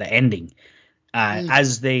talk about the ending.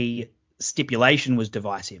 As the stipulation was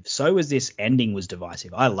divisive, so was this ending was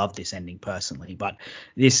divisive. I love this ending personally, but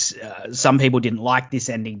some people didn't like this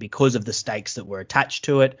ending because of the stakes that were attached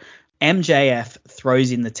to it. MJF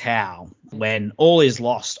throws in the towel when all is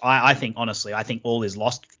lost. I think all is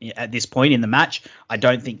lost at this point in the match. I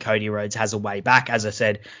don't think Cody Rhodes has a way back. As I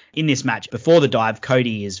said, in this match, before the dive,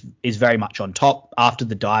 Cody is very much on top. After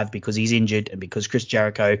the dive, because he's injured and because Chris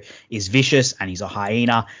Jericho is vicious and he's a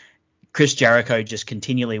hyena, Chris Jericho just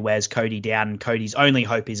continually wears Cody down, and Cody's only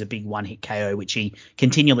hope is a big one-hit KO, which he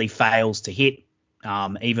continually fails to hit.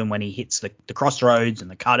 Even when he hits the crossroads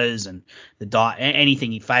and the cutters and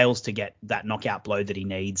anything, he fails to get that knockout blow that he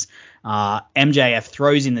needs. MJF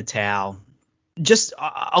throws in the towel.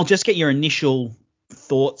 I'll just get your initial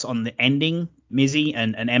thoughts on the ending, Mizzy,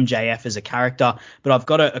 and MJF as a character. But I've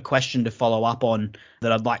got a question to follow up on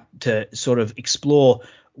that I'd like to sort of explore.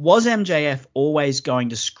 Was MJF always going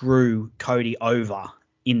to screw Cody over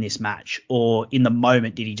in this match, or in the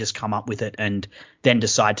moment did he just come up with it and then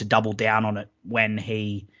decide to double down on it when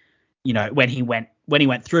he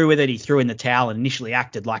went through with it? He threw in the towel and initially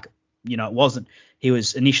acted like it wasn't. He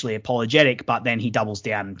was initially apologetic, but then he doubles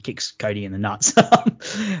down and kicks Cody in the nuts.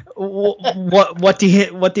 What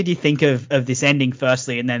did you think of this ending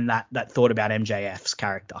firstly, and then that thought about MJF's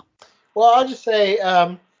character? Well, I'll just say,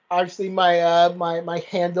 obviously my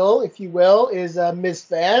handle, if you will, is Miz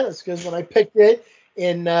Fan. It's because when I picked it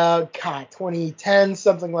in 2010,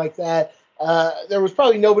 something like that, there was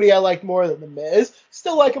probably nobody I liked more than The Miz.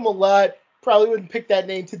 Still like him a lot. Probably wouldn't pick that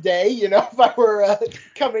name today, if I were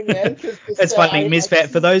coming in. It's funny, Miz Fan.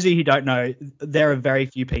 For those of you who don't know, there are very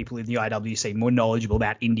few people in the IWC more knowledgeable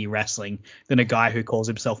about indie wrestling than a guy who calls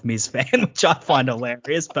himself Miz Fan, which I find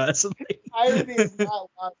hilarious personally. Irony is not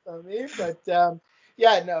lost on me, but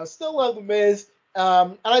still love The Miz.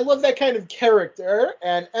 And I love that kind of character,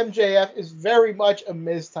 and MJF is very much a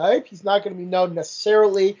Miz type. He's not going to be known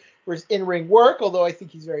necessarily for his in-ring work, although I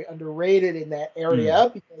think he's very underrated in that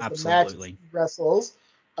area because absolutely. The matches he wrestles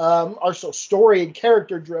are so story and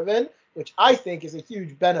character driven, which I think is a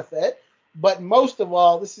huge benefit. But most of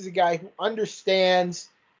all, this is a guy who understands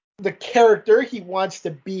the character he wants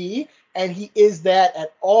to be, and he is that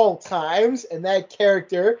at all times, and that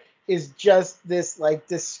character is just this like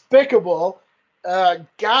despicable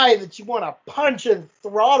guy that you want to punch and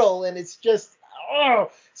throttle, and it's just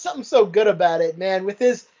something so good about it, man. With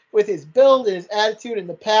his build and his attitude in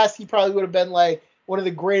the past, he probably would have been like one of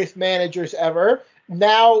the greatest managers ever.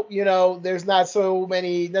 Now, there's not so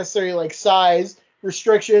many necessarily like size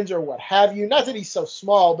restrictions or what have you. Not that he's so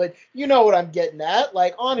small, but you know what I'm getting at.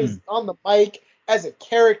 Like on the mic as a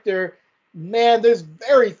character, man, there's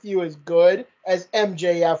very few as good as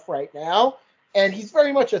MJF right now. And he's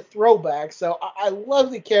very much a throwback. So I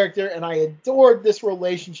love the character, and I adored this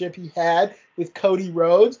relationship he had with Cody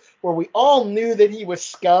Rhodes, where we all knew that he was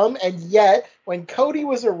scum, and yet when Cody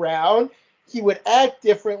was around, he would act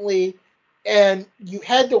differently, and you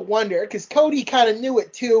had to wonder, because Cody kind of knew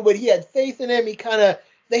it too, but he had faith in him.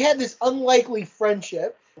 They had this unlikely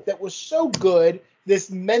friendship that was so good, this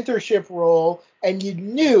mentorship role, and you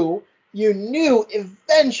knew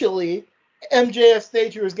eventually MJF's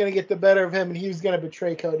nature was going to get the better of him and he was going to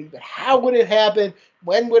betray Cody. But how would it happen?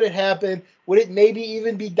 When would it happen? Would it maybe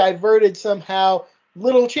even be diverted somehow?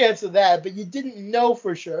 Little chance of that, but you didn't know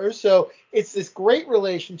for sure. So it's this great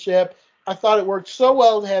relationship. I thought it worked so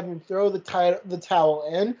well to have him throw the towel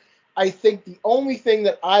in. I think the only thing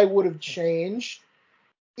that I would have changed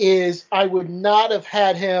is I would not have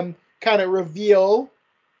had him kind of reveal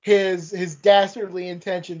his dastardly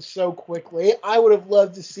intentions so quickly. I would have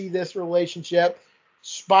loved to see this relationship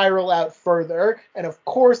spiral out further. And of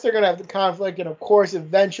course they're going to have the conflict, and of course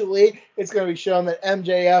eventually it's going to be shown that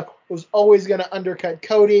MJF was always going to undercut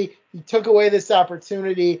Cody. He took away this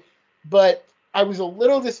opportunity, but I was a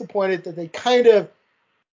little disappointed that they kind of,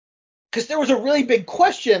 because there was a really big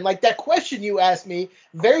question, like that question you asked me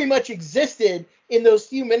very much existed in those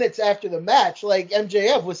few minutes after the match. Like,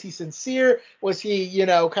 MJF, was he sincere? Was he,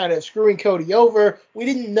 kind of screwing Cody over? We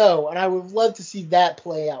didn't know, and I would love to see that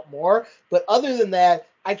play out more. But other than that,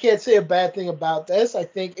 I can't say a bad thing about this. I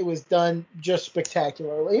think it was done just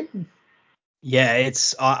spectacularly. Yeah,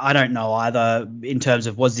 I don't know either in terms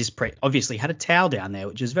of, was this obviously had a towel down there,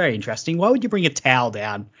 which is very interesting. Why would you bring a towel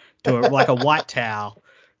down to like a white towel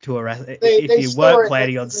to a if you weren't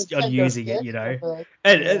planning on using it,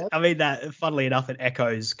 And I mean, that, funnily enough, it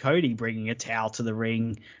echoes Cody bringing a towel to the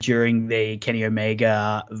ring during the Kenny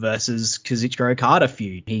Omega versus Kazuchika Okada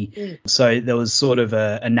feud. So there was sort of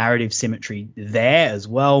a narrative symmetry there as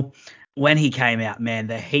well. When he came out, man,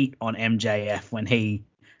 the heat on MJF when he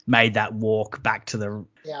made that walk back to the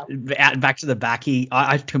back.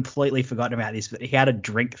 I completely forgotten about this, but he had a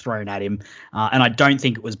drink thrown at him, and I don't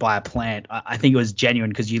think it was by a plant. I think it was genuine,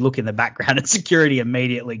 because you look in the background and security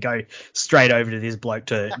immediately go straight over to this bloke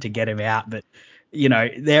to get him out. But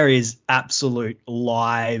there is absolute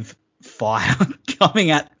live fire coming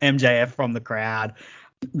at MJF from the crowd.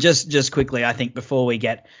 Just quickly, I think before we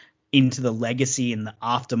get into the legacy and the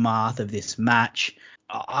aftermath of this match,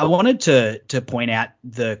 I wanted to point out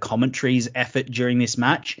the commentary's effort during this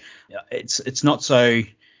match. It's not so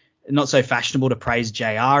fashionable to praise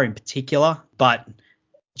JR in particular, but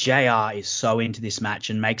JR is so into this match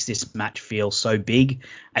and makes this match feel so big.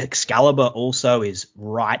 Excalibur also is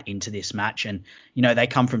right into this match, and they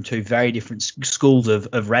come from two very different schools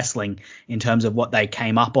of wrestling in terms of what they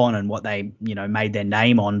came up on and what they made their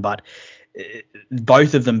name on, but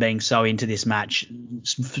both of them being so into this match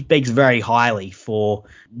speaks very highly for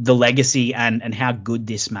the legacy and how good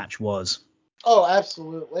this match was. Oh,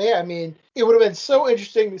 absolutely. I mean, it would have been so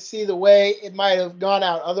interesting to see the way it might have gone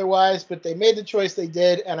out otherwise, but they made the choice they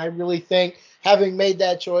did, and I really think, having made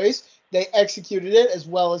that choice, they executed it as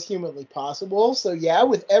well as humanly possible. So yeah,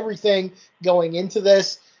 with everything going into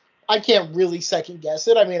this, I can't really second guess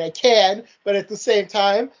it. I mean, I can, but at the same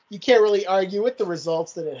time, you can't really argue with the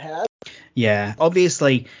results that it had. Yeah,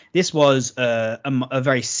 obviously, this was a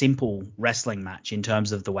very simple wrestling match in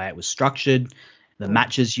terms of the way it was structured, the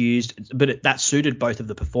matches used, but that suited both of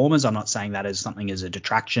the performers. I'm not saying that as something as a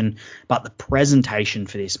detraction, but the presentation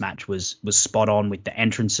for this match was spot on with the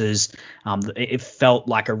entrances. It felt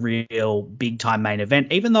like a real big-time main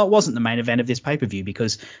event, even though it wasn't the main event of this pay-per-view,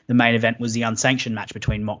 because the main event was the unsanctioned match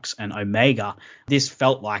between Mox and Omega. This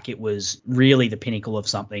felt like it was really the pinnacle of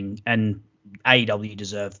something, and AEW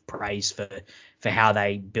deserve praise for how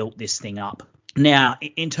they built this thing up. Now,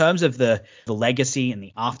 in terms of the legacy and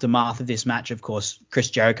the aftermath of this match, of course, Chris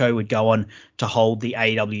Jericho would go on to hold the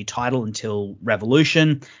AEW title until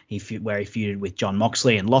Revolution, where he feuded with Jon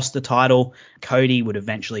Moxley and lost the title. Cody would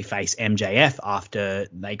eventually face MJF after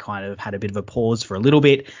they kind of had a bit of a pause for a little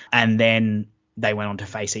bit, and then they went on to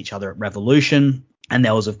face each other at Revolution. And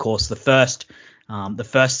there was, of course, the first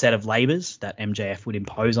set of labors that MJF would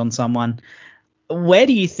impose on someone. Where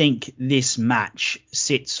do you think this match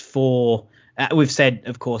sits for? We've said,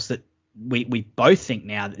 of course, that we both think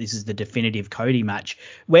now that this is the definitive Cody match.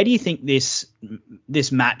 Where do you think this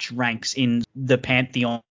match ranks in the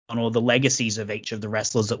pantheon or the legacies of each of the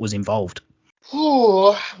wrestlers that was involved?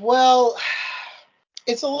 Ooh, well,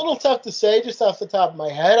 it's a little tough to say just off the top of my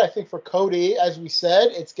head. I think for Cody, as we said,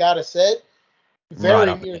 it's got to sit very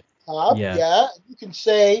Right near the top. Yeah, you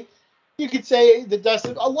could say the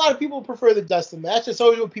Dustin. A lot of people prefer the Dustin match. That's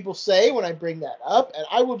always what people say when I bring that up, and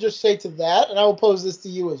I will just say to that, and I will pose this to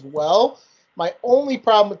you as well. My only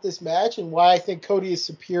problem with this match, and why I think Cody is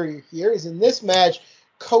superior here, is in this match,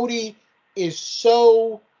 Cody is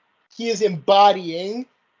embodying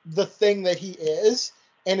the thing that he is,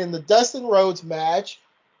 and in the Dustin Rhodes match,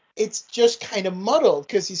 it's just kind of muddled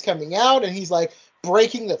because he's coming out and he's like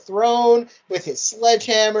breaking the throne with his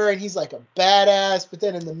sledgehammer and he's like a badass, but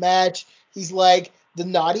then in the match he's like the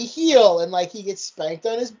naughty heel and like he gets spanked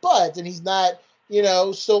on his butt and he's not,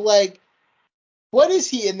 so like what is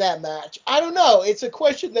he in that match? I don't know. It's a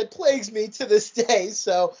question that plagues me to this day,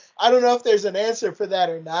 so I don't know if there's an answer for that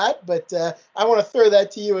or not, but I want to throw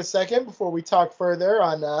that to you a second before we talk further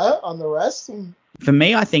on the rest. For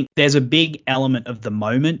me, I think there's a big element of the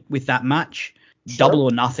moment with that match. Sure. Double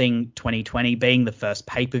or Nothing 2020 being the first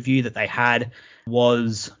pay-per-view that they had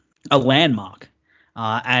was a landmark.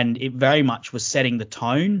 And it very much was setting the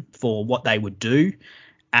tone for what they would do.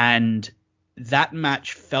 And that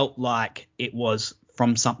match felt like it was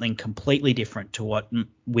from something completely different to what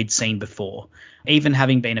we'd seen before. Even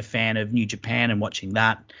having been a fan of New Japan and watching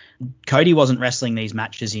that, Cody wasn't wrestling these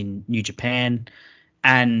matches in New Japan,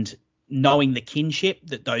 and knowing the kinship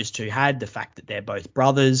that those two had, the fact that they're both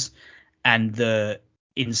brothers, and the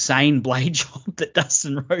insane blade job that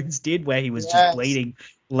Dustin Rhodes did where he was just bleeding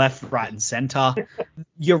left, right, and center.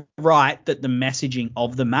 You're right that the messaging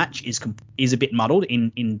of the match is a bit muddled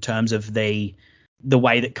in terms of the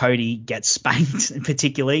way that Cody gets spanked,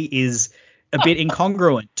 particularly, is a bit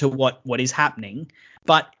incongruent to what is happening.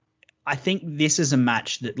 But I think this is a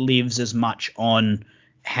match that lives as much on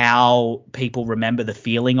how people remember the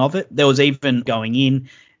feeling of it. There was even going in,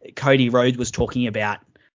 Cody Rhodes was talking about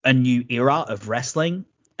a new era of wrestling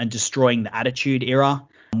and destroying the Attitude Era,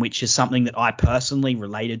 which is something that I personally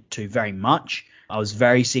related to very much. I was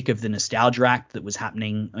very sick of the nostalgia act that was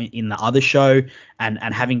happening in the other show, and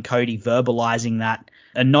having Cody verbalizing that,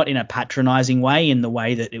 and not in a patronizing way, in the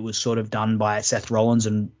way that it was sort of done by Seth Rollins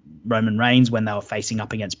and Roman Reigns when they were facing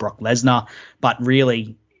up against Brock Lesnar, but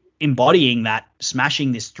really embodying that,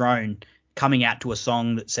 smashing this throne, coming out to a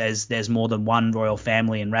song that says there's more than one royal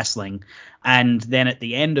family in wrestling. And then at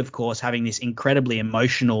the end, of course, having this incredibly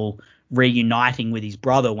emotional reuniting with his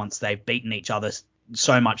brother once they've beaten each other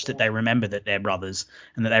so much that they remember that they're brothers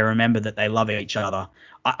and that they remember that they love each other.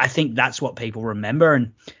 I think that's what people remember.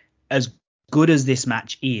 And as good as this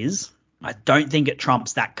match is, I don't think it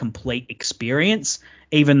trumps that complete experience,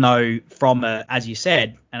 even though from a, as you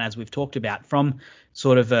said, and as we've talked about, from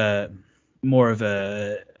sort of a more of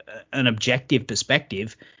an objective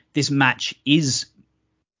perspective, this match is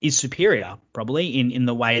superior probably in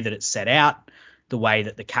the way that it's set out, the way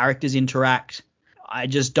that the characters interact. I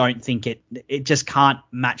just don't think it just can't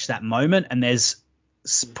match that moment, and it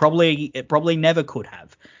probably never could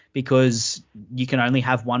have, because you can only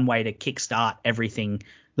have one way to kickstart everything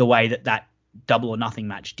the way that Double or Nothing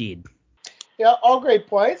match did. Yeah, all great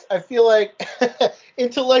points. I feel like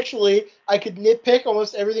intellectually I could nitpick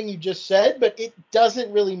almost everything you just said, but it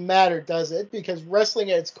doesn't really matter, does it? Because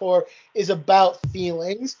wrestling at its core is about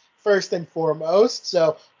feelings first and foremost.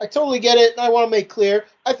 So I totally get it, and I want to make clear,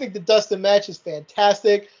 I think the Dustin match is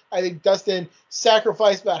fantastic. I think Dustin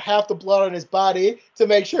sacrificed about half the blood on his body to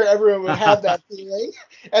make sure everyone would have that feeling.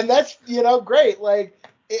 And that's, great. Like,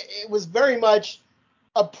 it was very much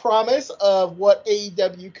a promise of what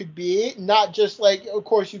AEW could be, not just like, of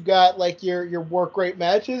course, you've got like your work rate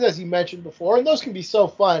matches, as you mentioned before, and those can be so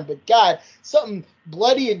fun, but God, something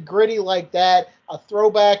bloody and gritty like that, a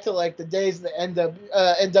throwback to like the days of the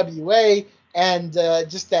NWA, and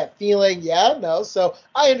just that feeling, so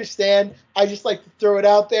I understand. I just like to throw it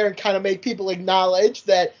out there and kind of make people acknowledge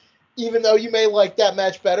that even though you may like that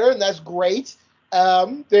match better, and that's great,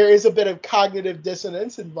 there is a bit of cognitive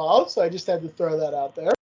dissonance involved, so I just had to throw that out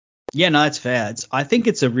there. Yeah, no, that's fair. I think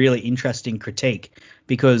it's a really interesting critique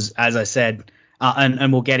because, as I said,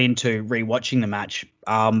 and we'll get into rewatching the match,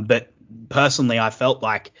 but personally, I felt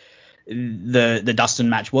like the Dustin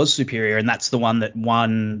match was superior, and that's the one that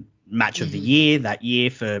won match of the year that year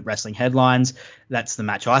for Wrestling Headlines. That's the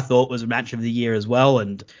match I thought was a match of the year as well,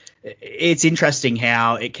 and it's interesting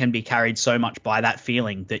how it can be carried so much by that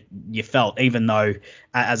feeling that you felt, even though,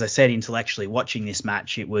 as I said, intellectually watching this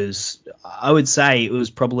match, I would say it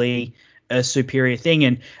was probably a superior thing.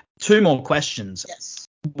 And two more questions. Yes.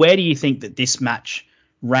 Where do you think that this match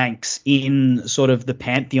ranks in sort of the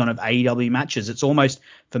pantheon of AEW matches? It's almost,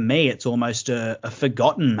 for me, it's almost a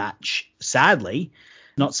forgotten match, sadly.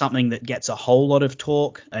 Not something that gets a whole lot of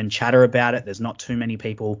talk and chatter about it. There's not too many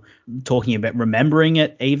people talking about remembering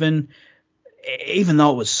it, even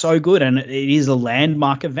though it was so good, and it is a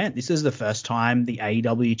landmark event. This is the first time the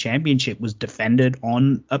AEW Championship was defended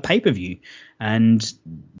on a pay-per-view, and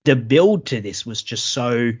the build to this was just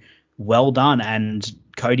so well done, and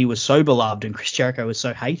Cody was so beloved and Chris Jericho was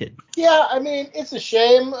so hated. Yeah, I mean, it's a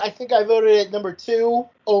shame. I think I voted it number 2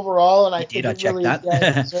 overall, and I think it really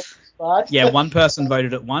deserves a spot. Yeah, one person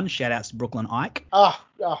voted at 1. Shout outs to Brooklyn Ike.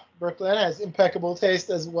 Brooklyn has impeccable taste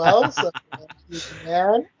as well. So he's a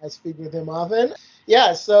man. I speak with him often.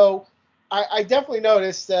 Yeah, so I definitely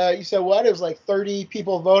noticed. You said what? It was like 30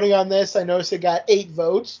 people voting on this. I noticed it got 8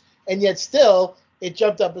 votes, and yet still it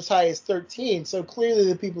jumped up as high as 13. So clearly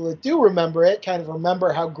the people that do remember it kind of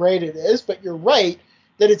remember how great it is. But you're right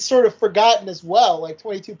that it's sort of forgotten as well. Like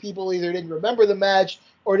 22 people either didn't remember the match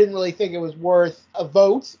or didn't really think it was worth a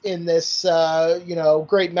vote in this,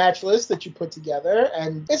 great match list that you put together.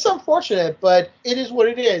 And it's unfortunate, but it is what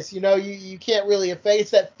it is. You can't really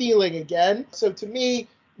efface that feeling again. So to me,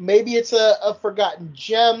 maybe it's a forgotten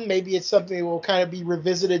gem. Maybe it's something that will kind of be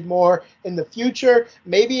revisited more in the future.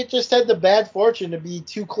 Maybe it just had the bad fortune to be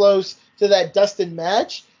too close to that Dustin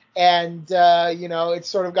match. And, it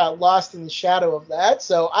sort of got lost in the shadow of that.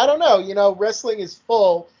 So I don't know. Wrestling is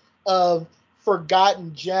full of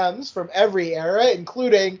forgotten gems from every era,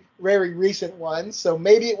 including very recent ones. So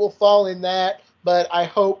maybe it will fall in that. But I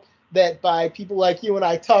hope that by people like you and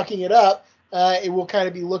I talking it up, it will kind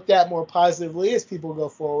of be looked at more positively as people go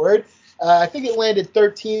forward. I think it landed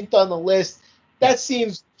 13th on the list. That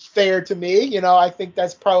seems fair to me. I think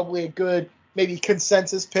that's probably a good maybe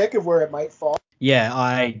consensus pick of where it might fall. Yeah,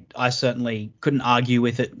 I certainly couldn't argue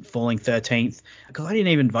with it falling 13th because I didn't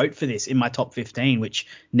even vote for this in my top 15, which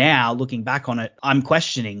now looking back on it, I'm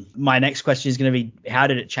questioning. My next question is going to be, how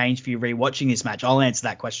did it change for you rewatching this match? I'll answer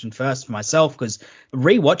that question first for myself because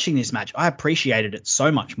rewatching this match, I appreciated it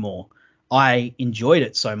so much more. I enjoyed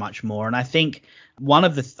it so much more. And I think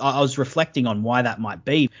I was reflecting on why that might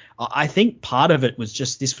be. I think part of it was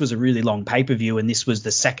just this was a really long pay-per-view and this was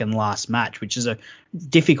the second last match, which is a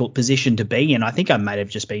difficult position to be in. I think I might have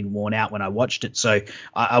just been worn out when I watched it. So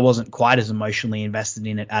I wasn't quite as emotionally invested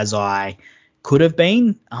in it as I could have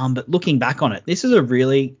been. But looking back on it, this is a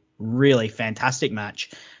really, really fantastic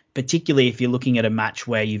match. Particularly if you're looking at a match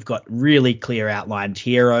where you've got really clear outlined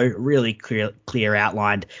hero, really clear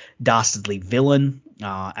outlined dastardly villain,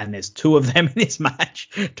 and there's two of them in this match,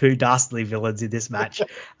 two dastardly villains in this match,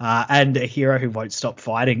 and a hero who won't stop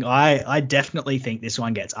fighting. I definitely think this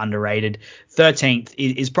one gets underrated. 13th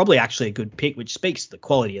is probably actually a good pick, which speaks to the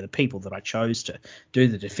quality of the people that I chose to do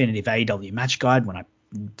the definitive AEW match guide when I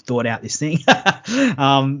thought out this thing.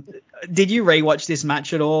 Did you rewatch this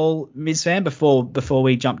match at all, Ms. Fan, before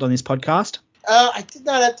we jumped on this podcast? I did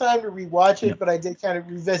not have time to rewatch it, but I did kind of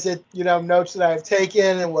revisit, notes that I've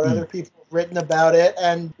taken and what other people have written about it.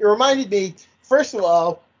 And it reminded me, first of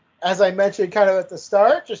all, as I mentioned kind of at the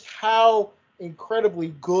start, just how incredibly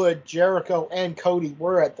good Jericho and Cody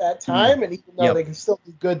were at that time. And even though they can still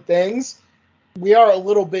do good things, we are a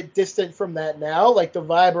little bit distant from that now. Like the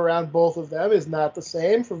vibe around both of them is not the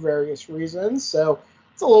same for various reasons. So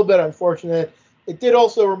it's a little bit unfortunate. It did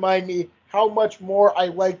also remind me how much more I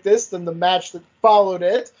like this than the match that followed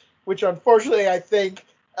it, which unfortunately I think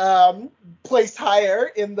placed higher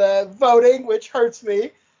in the voting, which hurts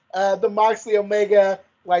me. The Moxley Omega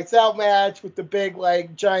Lights Out match with the big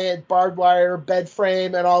giant barbed wire bed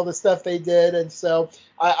frame and all the stuff they did. And so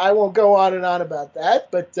I won't go on and on about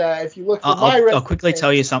that. But if you look for I'll quickly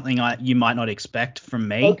tell you something you might not expect from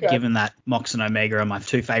me, given that Mox and Omega are my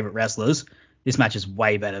two favorite wrestlers. This match is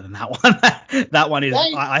way better than that one. That one is.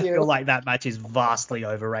 I feel like that match is vastly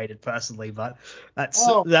overrated, personally. But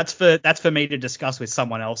that's for me to discuss with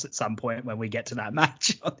someone else at some point when we get to that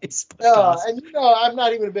match on this podcast. And I'm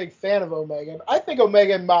not even a big fan of Omega. I think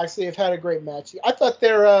Omega and Moxley have had a great match. I thought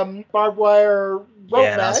their barbed wire rope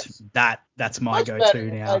match. That's my go-to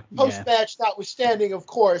now. Post match notwithstanding, of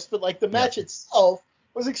course, but the match itself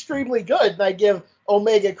was extremely good, and I give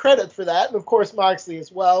Omega credit for that, and of course Moxley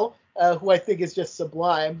as well. Who I think is just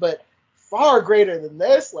sublime, but far greater than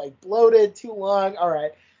this, bloated, too long. All right.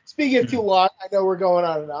 Speaking of too long, I know we're going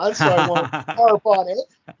on and on, so I won't harp on it.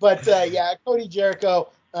 But, Cody Jericho,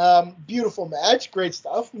 beautiful match. Great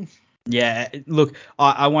stuff. Yeah, look,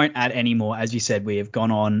 I won't add any more. As you said, we have gone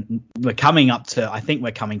on. I think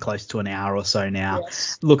we're coming close to an hour or so now.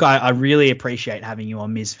 Yes. Look, I really appreciate having you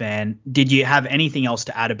on, Ms. Fan. Did you have anything else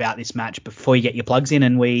to add about this match before you get your plugs in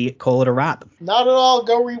and we call it a wrap? Not at all.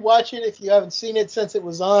 Go rewatch it if you haven't seen it since it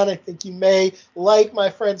was on. I think you may, like my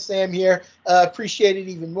friend Sam here, appreciate it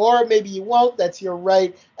even more. Maybe you won't. That's your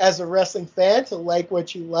right as a wrestling fan to like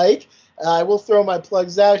what you like. I will throw my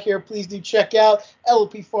plugs out here. Please do check out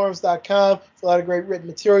LOPforums.com for a lot of great written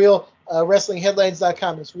material.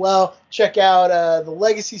 WrestlingHeadlines.com as well. Check out the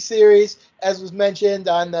Legacy series, as was mentioned,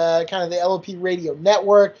 on kind of the LOP Radio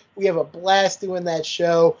Network. We have a blast doing that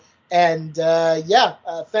show. And,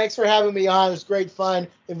 thanks for having me on. It was great fun.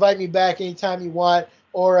 Invite me back anytime you want,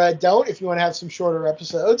 or don't if you want to have some shorter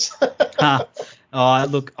episodes.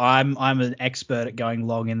 Look, I'm an expert at going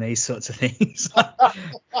long in these sorts of things.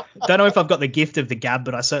 Don't know if I've got the gift of the gab,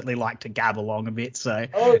 but I certainly like to gab along a bit. So,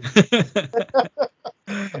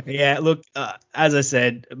 yeah. Look, as I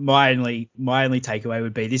said, my only takeaway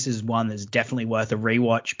would be this is one that's definitely worth a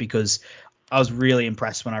rewatch because I was really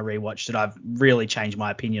impressed when I rewatched it. I've really changed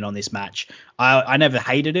my opinion on this match. I never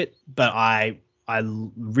hated it, but I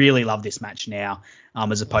really love this match now,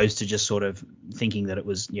 as opposed to just sort of thinking that it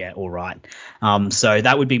was, all right. So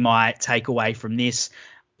that would be my takeaway from this.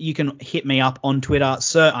 you can hit me up on Twitter,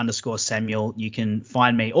 Sir_Samuel. You can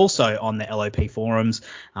find me also on the LOP forums,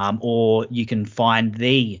 or you can find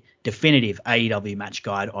the definitive AEW match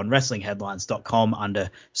guide on WrestlingHeadlines.com under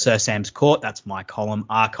Sir Sam's Court. That's my column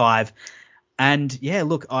archive. And yeah,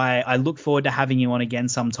 look, I look forward to having you on again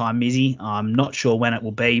sometime, Mizzy. I'm not sure when it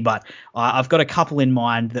will be, but I've got a couple in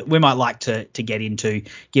mind that we might like to get into,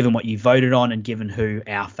 given what you voted on and given who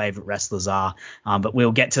our favourite wrestlers are. But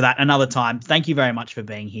we'll get to that another time. Thank you very much for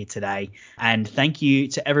being here today. And thank you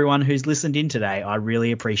to everyone who's listened in today. I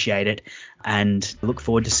really appreciate it and look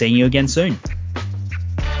forward to seeing you again soon.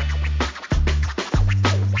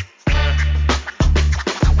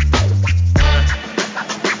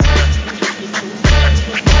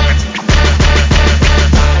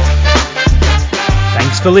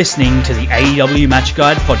 For listening to the AEW Match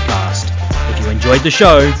Guide podcast. If you enjoyed the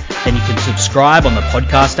show, then you can subscribe on the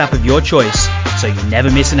podcast app of your choice so you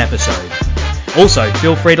never miss an episode. Also,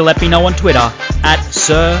 feel free to let me know on Twitter at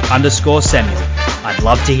Sir_Samuel. I'd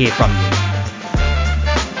love to hear from you.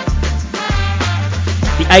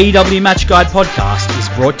 The AEW Match Guide podcast is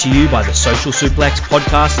brought to you by the Social Suplex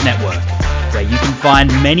Podcast Network, where you can find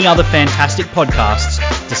many other fantastic podcasts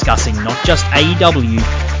discussing not just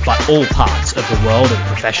AEW, but all parts of the world of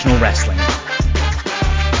professional wrestling.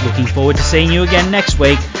 Looking forward to seeing you again next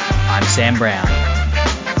week. I'm Sam Brown.